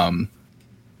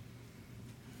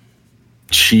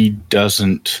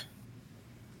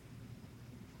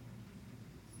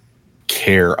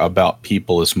 care about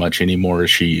people as much anymore as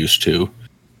she used to.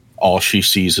 All she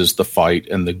sees is the fight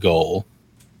and the goal.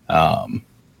 I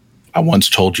once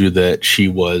told you that she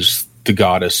was the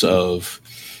goddess of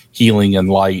healing and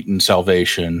light and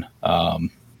salvation.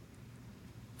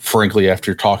 Frankly,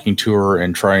 after talking to her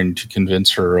and trying to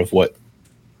convince her of what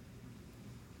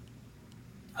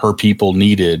her people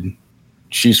needed,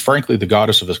 she's frankly the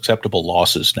goddess of acceptable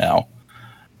losses now.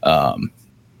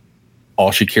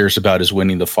 All she cares about is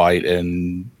winning the fight,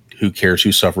 and who cares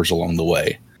who suffers along the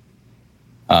way.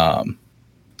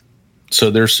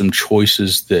 So there's some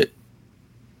choices that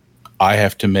I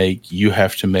have to make, you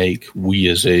have to make, we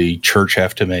as a church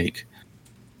have to make,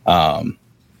 as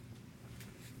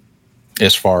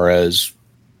far as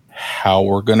how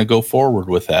we're going to go forward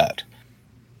with that.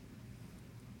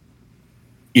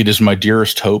 It is my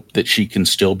dearest hope that she can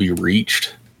still be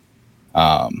reached.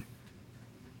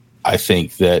 I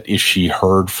think that if she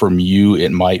heard from you,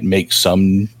 it might make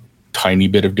some tiny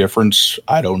bit of difference.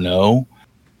 I don't know.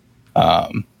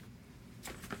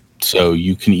 So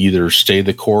you can either stay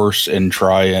the course and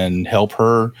try and help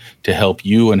her to help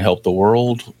you and help the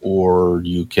world, or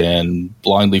you can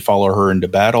blindly follow her into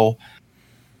battle,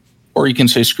 or you can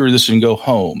say, screw this and go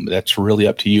home. That's really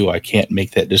up to you. I can't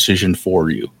make that decision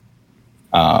for you.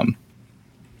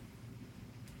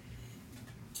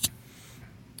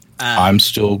 I'm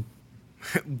still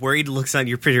worried looks on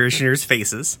your parishioners'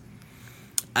 faces.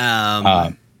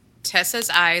 Tessa's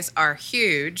eyes are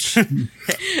huge, and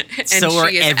so she are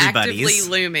is everybody's. actively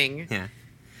looming. Yeah.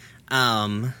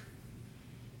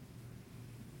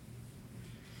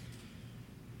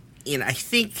 And I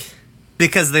think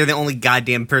because they're the only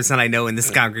goddamn person I know in this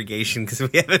congregation, because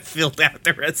we haven't filled out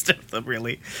the rest of them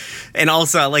really. And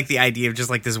also, I like the idea of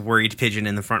just like this worried pigeon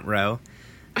in the front row.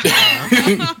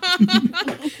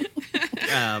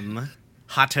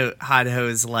 Hot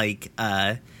Ho's like,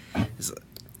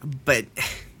 but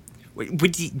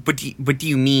what do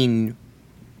you mean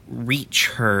reach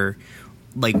her?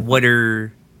 Like, what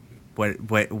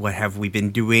have we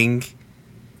been doing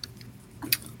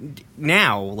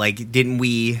now? Like, didn't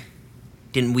we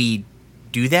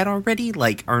do that already?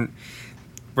 Like,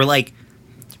 we're like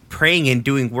praying and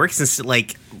doing works and stuff,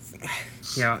 like,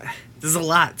 you know, there's a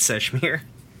lot, Seshmir.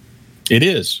 It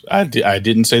is. I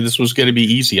didn't say this was going to be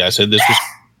easy. I said this was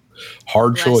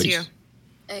hard Bless choice. you.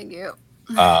 Thank you.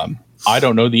 I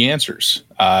don't know the answers.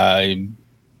 I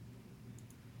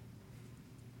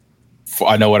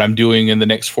know what I'm doing in the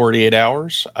next 48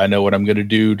 hours. I know what I'm going to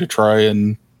do to try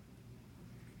and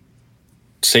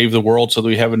save the world so that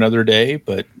we have another day,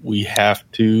 but we have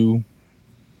to.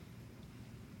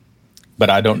 But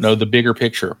I don't know the bigger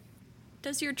picture.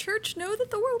 Does your church know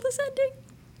that the world is ending?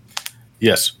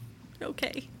 Yes.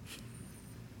 Okay.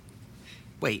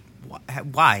 Wait,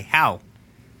 why? How?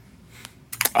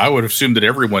 I would assume that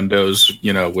everyone knows,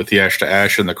 you know, with the Ash to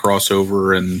Ash and the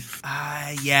crossover and...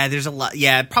 Yeah, there's a lot.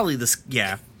 Yeah, probably this...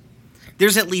 Yeah.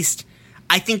 There's at least...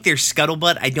 I think there's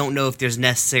scuttlebutt. I don't know if there's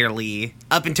necessarily...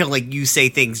 Up until, like, you say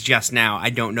things just now, I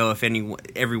don't know if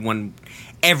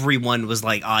everyone was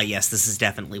like, yes, this is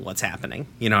definitely what's happening.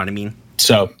 You know what I mean?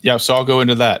 So, yeah, so I'll go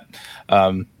into that.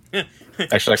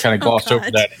 Actually, I kind of glossed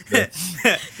over that.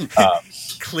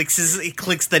 He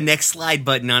clicks the next slide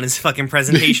button on his fucking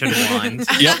presentation wand.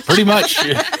 Yep, pretty much.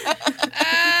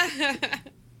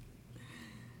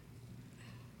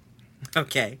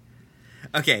 Okay.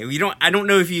 I don't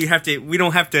know if you have to. We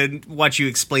don't have to watch you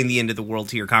explain the end of the world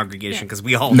to your congregation because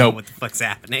we all know what the fuck's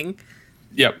happening.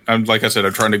 Yep. Like I said,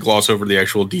 I'm trying to gloss over the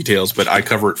actual details, but I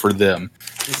cover it for them.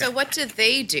 So what do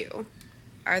they do?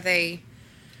 What are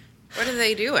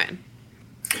they doing?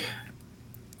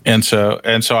 And so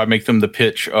I make them the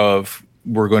pitch of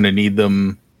we're going to need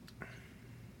them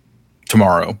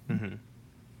tomorrow. Mm-hmm.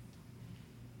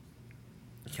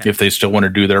 Okay. If they still want to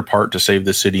do their part to save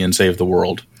the city and save the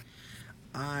world.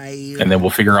 And then we'll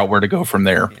figure out where to go from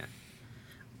there. Yeah.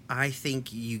 I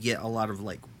think you get a lot of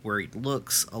like worried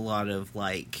looks, a lot of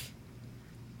like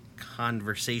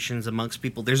conversations amongst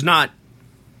people. There's not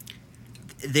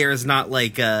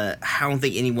like I don't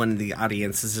think anyone in the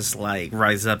audience is just like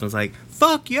rises up and is like,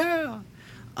 fuck yeah.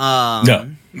 No.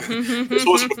 This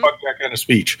wasn't a fuck yeah kind of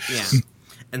speech. Yeah.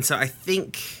 And so I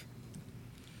think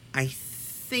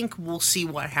we'll see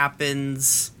what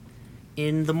happens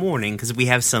in the morning because we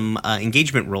have some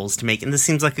engagement rolls to make, and this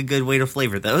seems like a good way to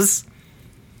flavor those.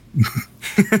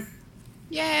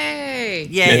 Yay!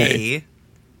 Yay!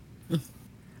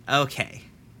 Okay.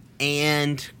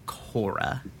 And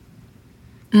Cora.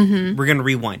 Mm-hmm. We're going to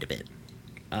rewind a bit.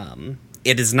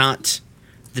 It is not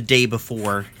the day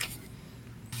before,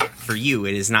 for you,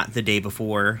 it is not the day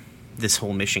before this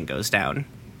whole mission goes down.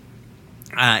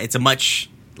 It's a much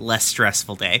less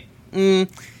stressful day.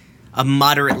 A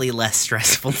moderately less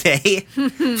stressful day.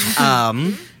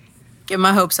 Get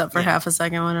my hopes up for half a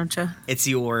second, why don't you? It's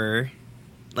your,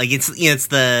 like, it's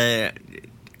the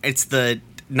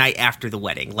night after the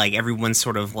wedding. Like, everyone's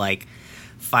sort of, like,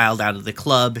 filed out of the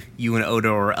club. You and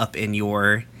Odo are up in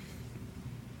your,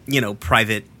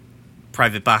 private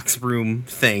box room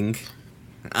thing.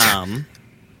 And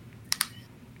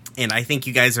I think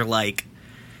you guys are, like,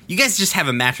 you guys just have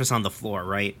a mattress on the floor,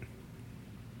 right?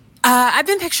 I've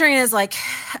been picturing it as, like,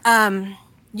 that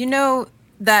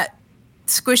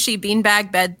squishy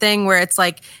beanbag bed thing where it's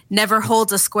like never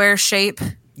holds a square shape.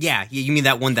 Yeah, you mean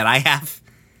that one that I have?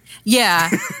 Yeah,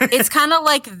 it's kind of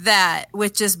like that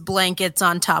with just blankets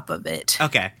on top of it.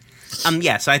 Okay.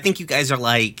 Yeah, so I think you guys are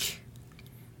like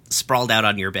sprawled out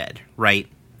on your bed, right?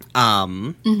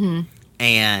 And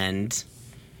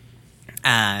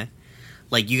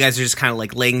like you guys are just kind of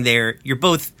like laying there. You're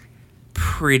both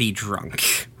pretty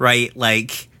drunk, right?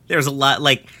 Like there's a lot,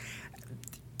 like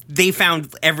they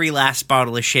found every last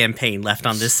bottle of champagne left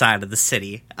on this side of the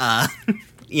city, for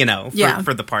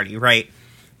the party, right?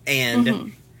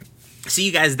 And so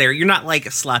you guys there, you're not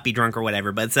like sloppy drunk or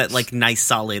whatever, but it's that like nice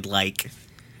solid like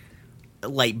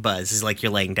light buzz is like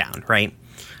you're laying down, right?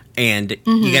 And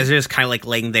you guys are just kind of like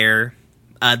laying there.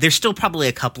 There's still probably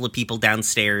a couple of people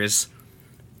downstairs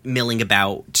milling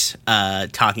about,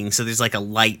 talking. So there's like a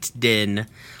light din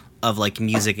of like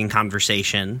music and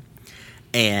conversation,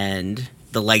 and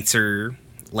the lights are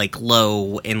like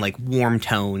low and like warm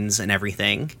tones and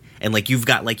everything. And like you've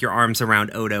got like your arms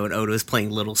around Odo, and Odo's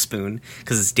playing Little Spoon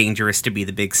because it's dangerous to be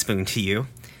the big spoon to you.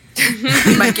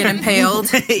 You might get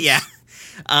impaled. Yeah.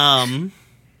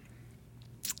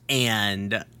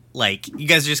 And like you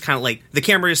guys are just kind of like the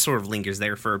camera just sort of lingers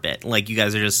there for a bit. Like you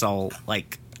guys are just all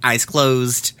like eyes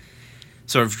closed,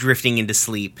 sort of drifting into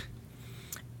sleep.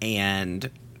 And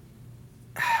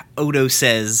Odo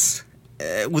says,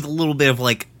 with a little bit of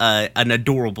like an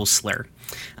adorable slur,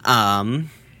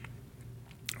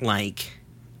 like,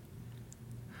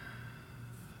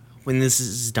 when this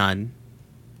is done,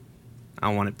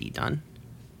 I want to be done.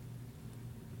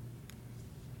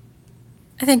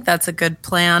 I think that's a good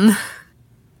plan.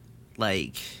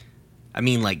 Like, I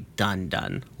mean, like,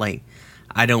 done. Like,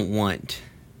 I don't want,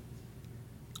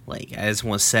 like, I just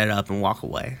want to set up and walk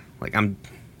away. Like, I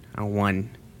don't want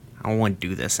to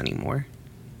do this anymore.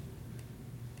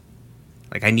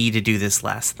 Like, I need to do this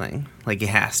last thing. Like, it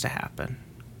has to happen.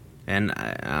 And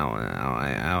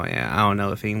I don't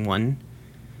know if anyone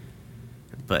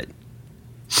but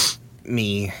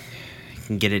me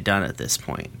can get it done at this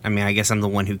point. I mean, I guess I'm the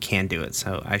one who can do it,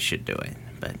 so I should do it.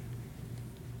 But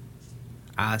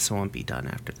I also won't be done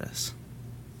after this.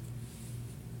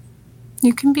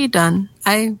 You can be done.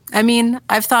 I mean,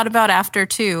 I've thought about after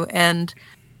too, and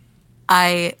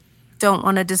I don't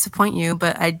want to disappoint you,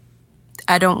 but I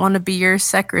don't want to be your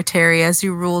secretary as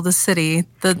you rule the city.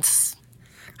 That's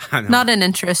not an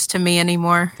interest to me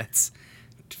anymore. That's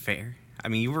fair. I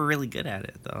mean, you were really good at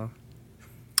it, though.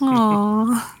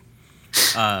 Aww.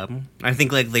 I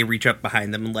think, like, they reach up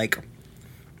behind them and, like,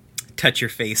 touch your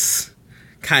face.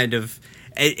 Kind of.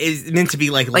 It's meant to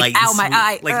be, like light ow, and my sweet.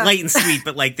 eye. Like, light and sweet,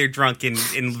 but, like, they're drunk and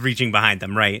reaching behind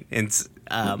them, right? And,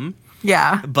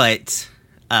 Yeah. But,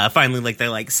 finally, like, they,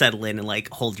 like, settle in and, like,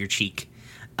 hold your cheek.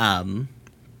 And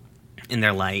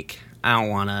they're like,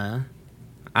 I'm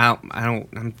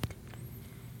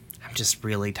just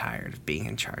really tired of being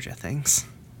in charge of things.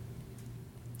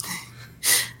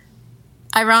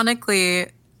 Ironically,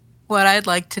 what I'd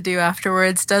like to do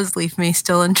afterwards does leave me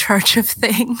still in charge of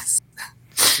things.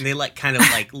 And they like kind of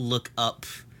like look up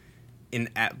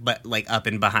but like up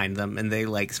and behind them, and they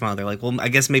like smile. They're like, "Well, I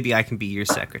guess maybe I can be your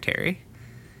secretary."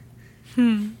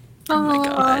 Oh my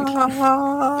god.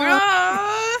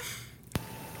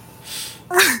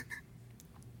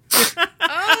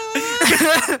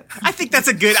 I think that's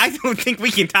a good. I don't think we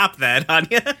can top that,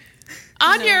 Anya.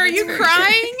 Anya, are you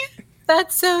crying?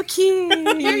 That's so cute.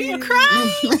 Are you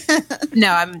crying?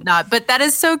 No, I'm not, but that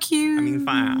is so cute. I mean,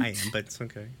 fine, I am, but it's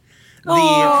okay.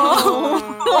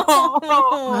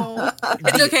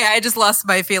 It's okay. I just lost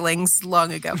my feelings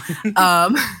long ago.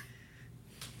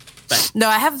 No,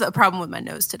 I have a problem with my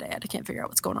nose today. I can't figure out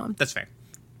what's going on. That's fair,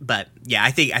 but yeah,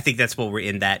 I think that's what we're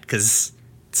in that because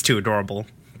it's too adorable.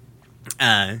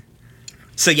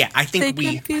 So yeah, I think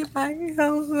they can be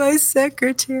my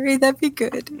secretary. That'd be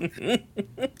good.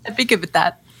 I'd be good with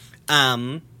that.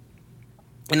 And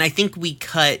I think we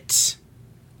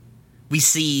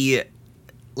see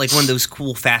like one of those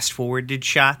cool fast forwarded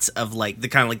shots of like the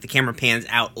kind of like the camera pans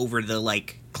out over the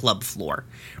like club floor,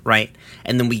 right?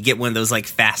 And then we get one of those like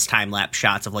fast time lapse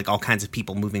shots of like all kinds of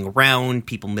people moving around,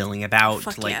 people milling about,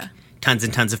 Fuck like yeah. tons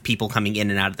and tons of people coming in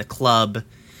and out of the club.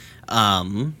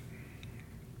 And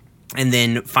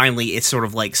then finally it sort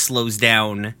of like slows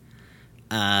down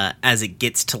as it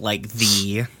gets to like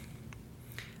the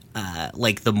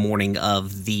morning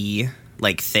of the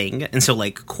like thing. And so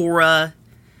like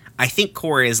I think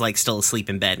Cora is like still asleep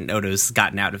in bed and Odo's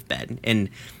gotten out of bed. And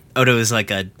Odo is like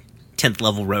a 10th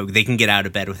level rogue. They can get out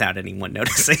of bed without anyone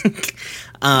noticing.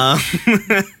 That's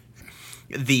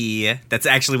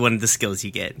actually one of the skills you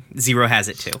get. Zero has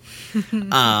it too.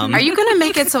 Are you going to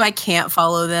make it so I can't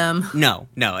follow them? No.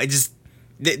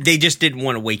 They just didn't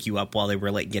want to wake you up while they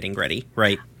were like getting ready,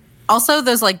 right? Also,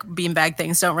 those like beanbag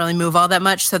things don't really move all that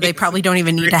much, so they probably don't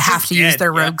even need to have to use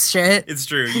their rogue shit. It's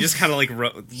true. You just kind of like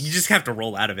you just have to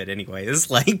roll out of it anyways.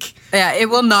 Like, yeah, it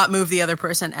will not move the other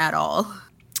person at all.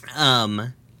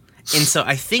 And so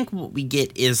I think what we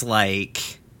get is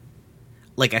like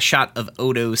a shot of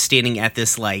Odo standing at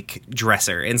this like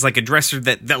dresser, and it's like a dresser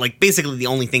that like basically the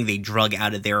only thing they drug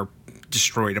out of their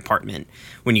destroyed apartment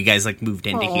when you guys like moved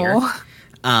into here.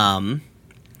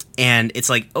 And it's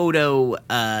like Odo,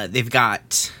 they've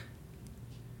got,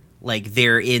 like,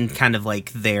 they're in kind of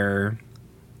like their,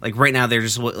 like right now they're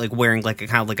just like wearing like a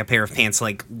kind of like a pair of pants,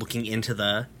 like looking into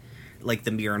the, like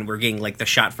the mirror, and we're getting like the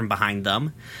shot from behind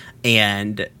them.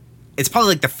 And it's probably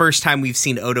like the first time we've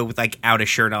seen Odo with like out a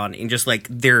shirt on, and just like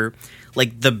their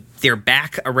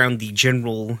back around the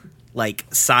general like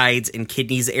sides and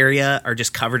kidneys area are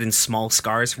just covered in small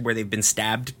scars from where they've been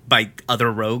stabbed by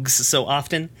other rogues so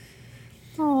often.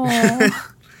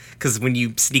 Because when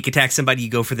you sneak attack somebody, you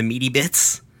go for the meaty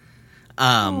bits.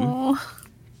 And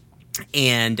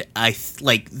I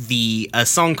like a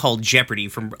song called Jeopardy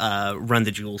from Run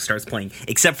the Jewels starts playing,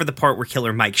 except for the part where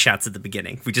Killer Mike shouts at the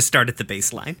beginning. We just start at the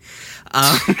bass line.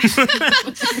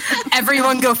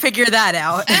 Everyone go figure that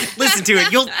out. Listen to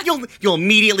it. You'll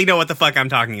immediately know what the fuck I'm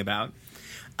talking about.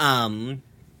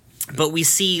 But we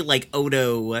see like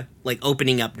Odo like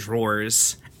opening up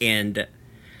drawers and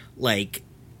like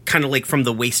kind of like from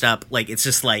the waist up, like it's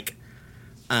just like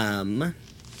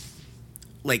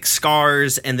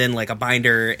scars, and then like a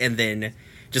binder, and then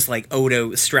just like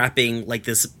Odo strapping like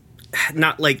this,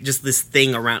 not like just this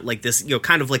thing around like this, you know,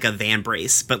 kind of like a van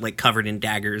brace, but like covered in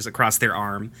daggers across their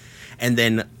arm, and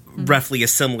then roughly a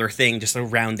similar thing just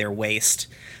around their waist.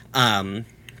 And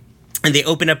they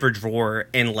open up a drawer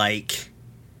and like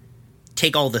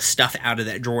take all the stuff out of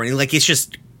that drawer, and like it's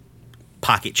just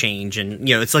pocket change, and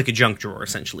you know, it's like a junk drawer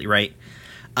essentially, right?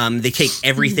 They take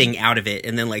everything out of it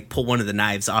and then like pull one of the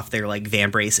knives off their like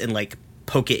van brace and like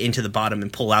poke it into the bottom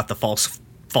and pull out the false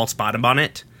bottom on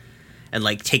it, and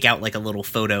like take out like a little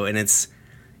photo, and it's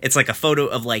like a photo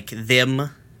of like them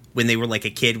when they were like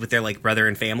a kid with their like brother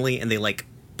and family, and they like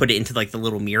put it into like the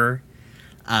little mirror,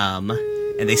 and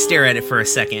they stare at it for a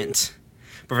second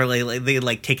before they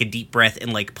like take a deep breath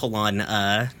and like pull on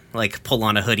a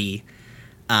hoodie,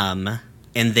 and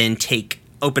then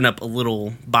open up a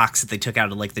little box that they took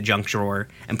out of like the junk drawer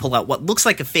and pull out what looks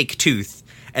like a fake tooth,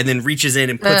 and then reaches in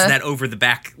and puts that over the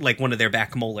back, like one of their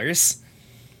back molars.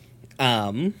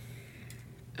 Oh no.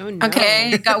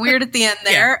 Okay, it got weird at the end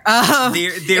there. Yeah.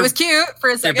 It was cute for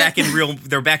a second.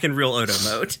 They're back in real Odo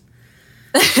mode.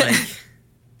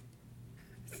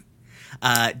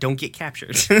 Like, don't get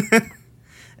captured.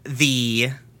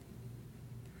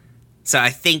 So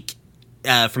I think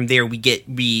from there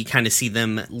we kind of see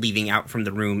them leaving out from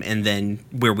the room, and then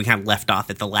where we kind of left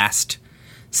off at the last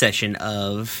session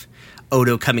of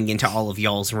Odo coming into all of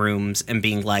y'all's rooms and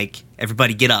being like,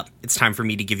 everybody get up, it's time for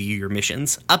me to give you your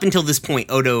missions. Up until this point,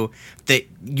 Odo, that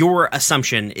your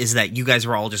assumption is that you guys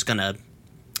were all just gonna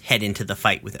head into the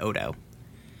fight with Odo.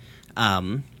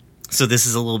 So this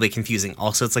is a little bit confusing.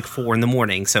 Also, it's like 4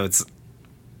 a.m, so it's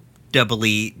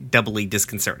doubly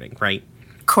disconcerting, right?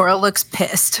 Cora looks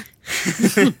pissed.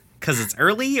 Because it's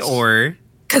early, or?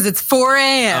 Because it's 4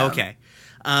 a.m. Okay.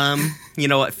 You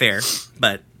know what? Fair.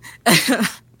 But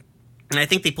and I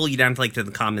think they pull you down to like to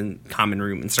the common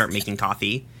room and start making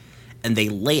coffee, and they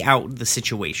lay out the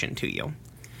situation to you.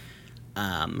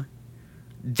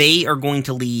 They are going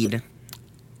to lead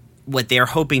what they're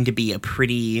hoping to be a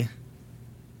pretty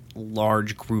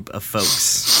large group of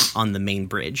folks on the main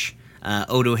bridge.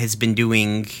 Odo has been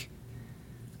doing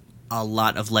a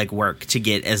lot of legwork to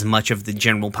get as much of the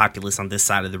general populace on this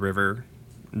side of the river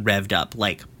revved up,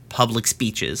 like public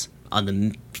speeches on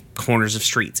the corners of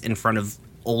streets in front of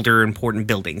older important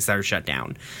buildings that are shut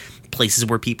down, places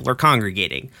where people are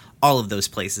congregating. All of those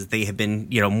places they have been,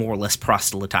 you know, more or less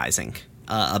proselytizing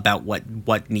about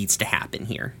what needs to happen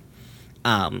here.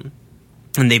 And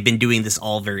they've been doing this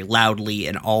all very loudly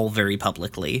and all very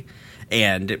publicly.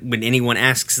 And when anyone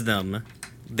asks them,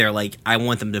 they're like, I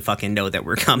want them to fucking know that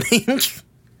we're coming.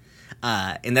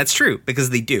 And that's true, because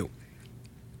they do.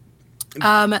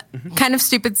 Kind of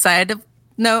stupid side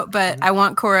note, but I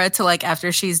want Cora to, like,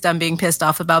 after she's done being pissed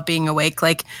off about being awake,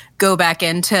 like, go back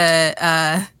into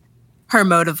her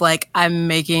mode of, like, I'm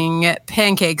making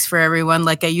pancakes for everyone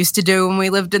like I used to do when we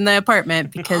lived in the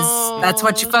apartment, because that's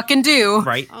what you fucking do.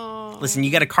 Right? Listen,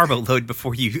 you got a carbo load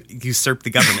before you usurp the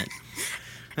government.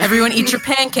 Everyone eat your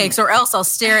pancakes, or else I'll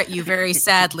stare at you very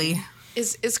sadly.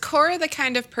 Is Cora the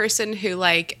kind of person who,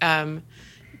 like,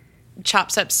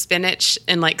 chops up spinach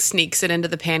and, like, sneaks it into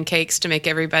the pancakes to make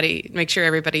sure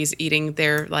everybody's eating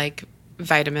their, like,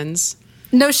 vitamins?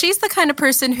 No, she's the kind of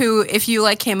person who, if you,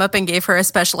 like, came up and gave her a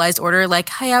specialized order, like,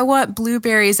 hey, I want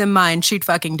blueberries in mine, she'd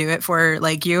fucking do it for,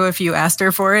 like, you if you asked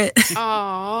her for it.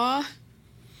 Aww.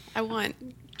 I want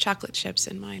chocolate chips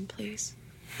in mine, please.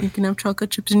 You can have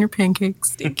chocolate chips in your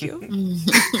pancakes. Thank you.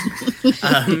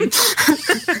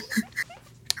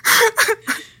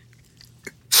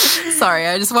 Sorry,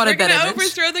 I just wanted We're that gonna image.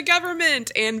 overthrow the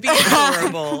government and be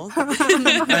horrible.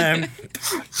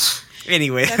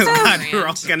 Anyway, That's God, grand. we're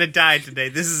all gonna die today.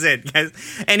 This is it, guys.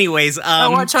 Anyways, I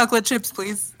want chocolate chips,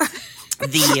 please.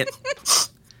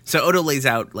 So Odo lays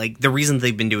out, like, the reason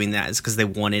they've been doing that is because they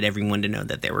wanted everyone to know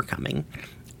that they were coming,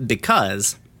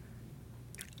 because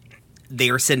they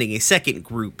are sending a second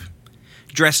group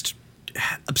dressed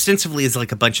ostensibly as,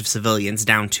 like, a bunch of civilians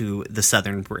down to the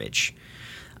southern bridge.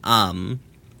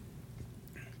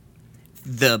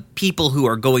 The people who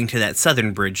are going to that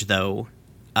southern bridge, though,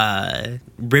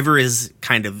 River is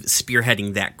kind of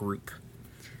spearheading that group.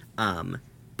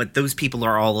 But those people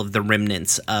are all of the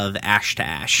remnants of Ash to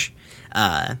Ash.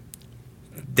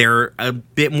 They're a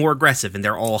bit more aggressive, and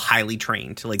they're all highly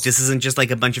trained. Like, this isn't just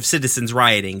like a bunch of citizens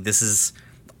rioting. This is,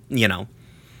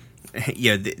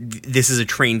 this is a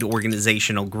trained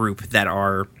organizational group that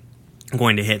are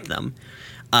going to hit them.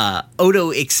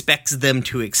 Odo expects them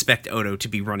to expect Odo to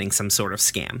be running some sort of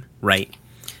scam, right?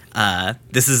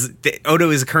 Odo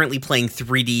is currently playing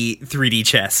 3D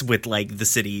chess with, like, the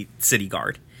city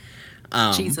guard.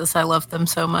 Jesus, I love them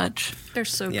so much. They're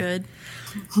so good.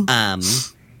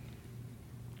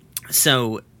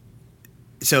 So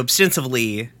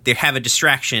ostensibly they have a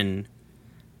distraction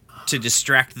to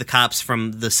distract the cops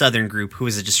from the southern group, who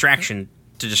is a distraction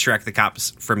to distract the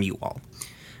cops from you all.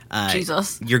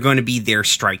 Jesus. You're going to be their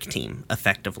strike team,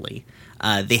 effectively.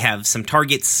 They have some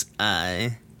targets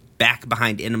back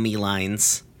behind enemy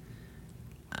lines.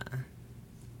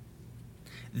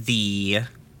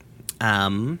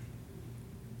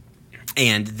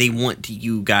 And they want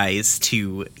you guys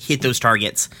to hit those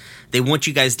targets. They want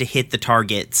you guys to hit the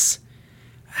targets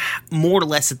more or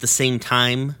less at the same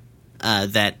time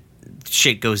that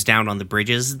shit goes down on the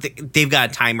bridges. They've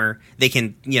got a timer. They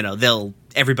can,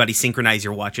 everybody synchronize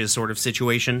your watches sort of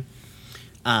situation.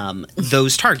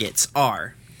 Those targets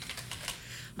are,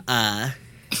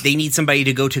 they need somebody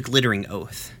to go to Glittering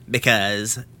Oath,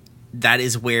 because that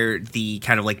is where the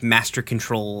kind of, like, master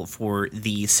control for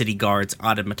the city guards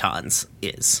automatons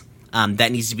is.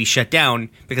 That needs to be shut down,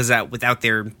 because without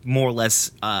their more or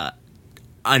less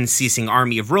unceasing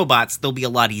army of robots, they'll be a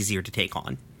lot easier to take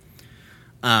on.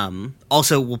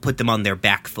 Also, we'll put them on their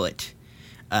back foot,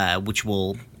 which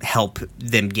will help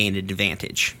them gain an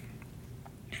advantage.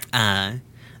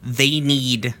 They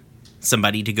need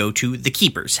somebody to go to the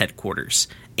Keeper's headquarters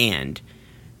and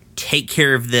take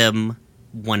care of them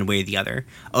one way or the other.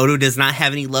 Odo does not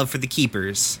have any love for the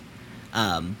Keepers,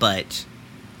 but,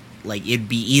 like, it'd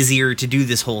be easier to do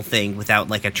this whole thing without,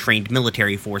 like, a trained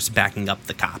military force backing up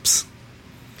the cops.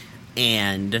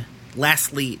 And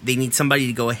lastly, they need somebody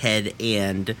to go ahead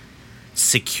and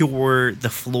secure the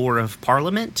floor of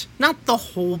Parliament. Not the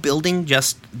whole building,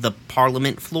 just the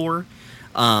Parliament floor.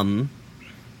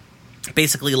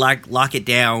 Basically, lock it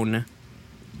down,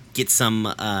 get some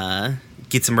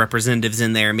representatives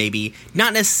in there, maybe.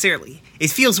 Not necessarily. It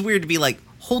feels weird to be like,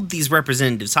 hold these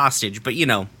representatives hostage, but, they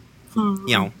don't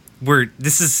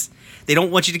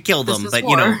want you to kill them, but,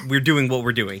 war. We're doing what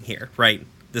we're doing here, right?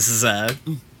 This is a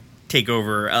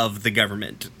takeover of the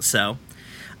government. So,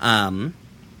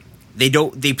 they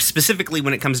specifically,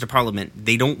 when it comes to Parliament,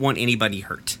 they don't want anybody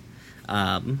hurt.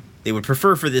 They would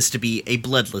prefer for this to be a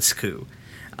bloodless coup.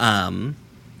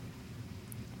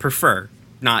 Prefer,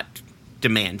 not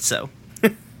demand so.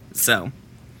 So,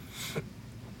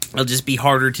 it'll just be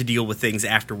harder to deal with things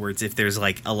afterwards if there's,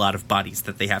 like, a lot of bodies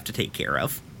that they have to take care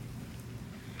of.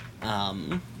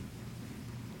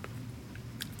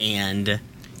 And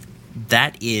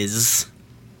that is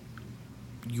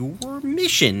your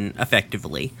mission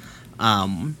effectively.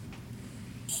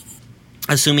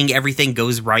 Assuming everything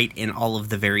goes right in all of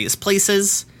the various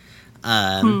places,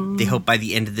 they hope by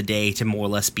the end of the day to more or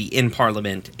less be in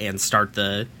Parliament and start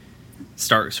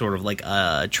sort of like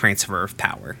a transfer of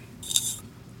power.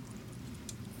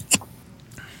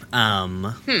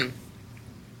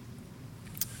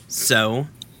 So,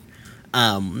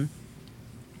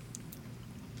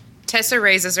 Tessa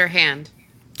raises her hand.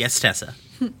 yes, Tessa.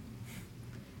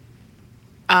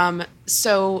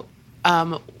 So,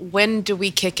 when do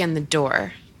we kick in the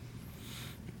door?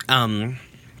 Odo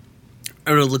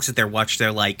looks at their watch.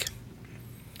 They're like,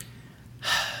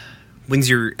 when's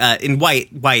your, and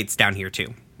Wyatt's down here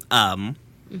too. I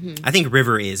think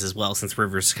River is as well, since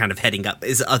River's kind of heading up,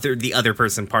 is the other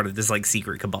person part of this like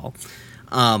secret cabal.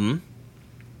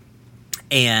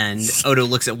 And Odo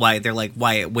looks at Wyatt. They're like,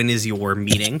 Wyatt, when is your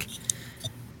meeting?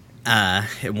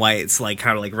 And Wyatt's like,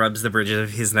 kind of like rubs the bridge of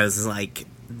his nose, is like,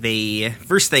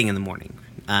 first thing in the morning.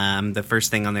 The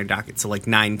first thing on their docket, so like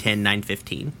 9:10,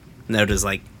 9:15. And Odo's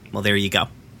like, well, there you go.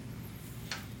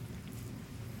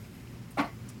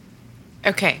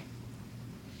 Okay.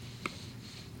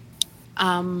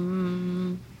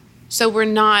 So we're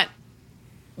not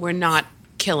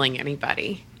killing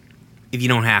anybody. If you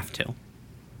don't have to.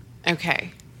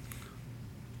 Okay.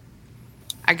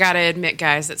 I gotta admit,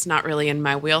 guys, it's not really in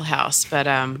my wheelhouse, but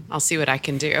I'll see what I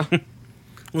can do.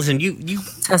 Listen, you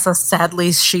Tessa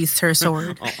sadly sheathes her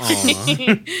sword.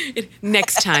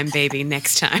 Next time, baby,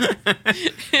 next time.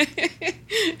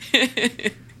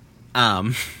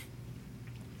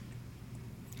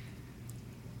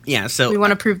 Yeah, so We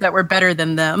want to prove that we're better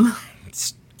than them.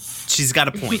 she's got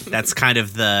a point. That's kind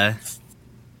of that's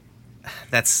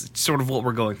sort of what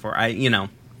we're going for.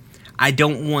 I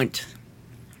don't want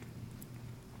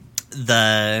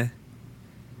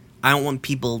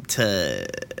people to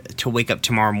wake up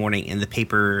tomorrow morning and the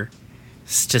paper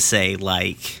to say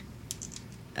like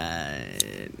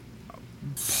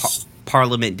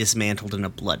Parliament dismantled in a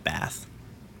bloodbath.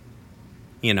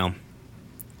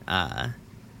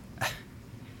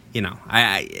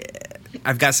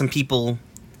 I've got some people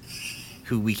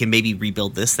who we can maybe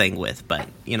rebuild this thing with, but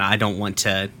I don't want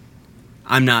to.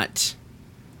 I'm not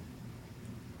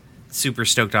super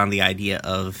stoked on the idea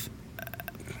of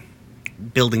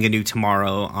building a new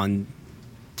tomorrow on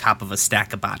top of a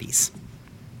stack of bodies.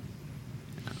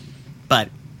 But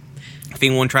if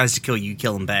anyone tries to kill you,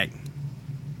 kill them back.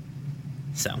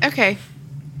 So Okay.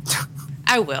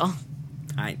 I will.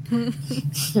 I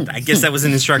guess that was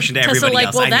an instruction to everybody like,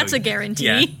 else. well, I know that's a you. guarantee.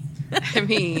 Yeah. I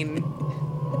mean,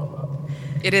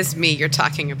 it is me you're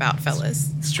talking about,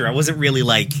 fellas. It's true. I wasn't really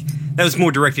like... That was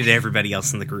more directed at everybody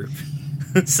else in the group.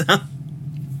 So,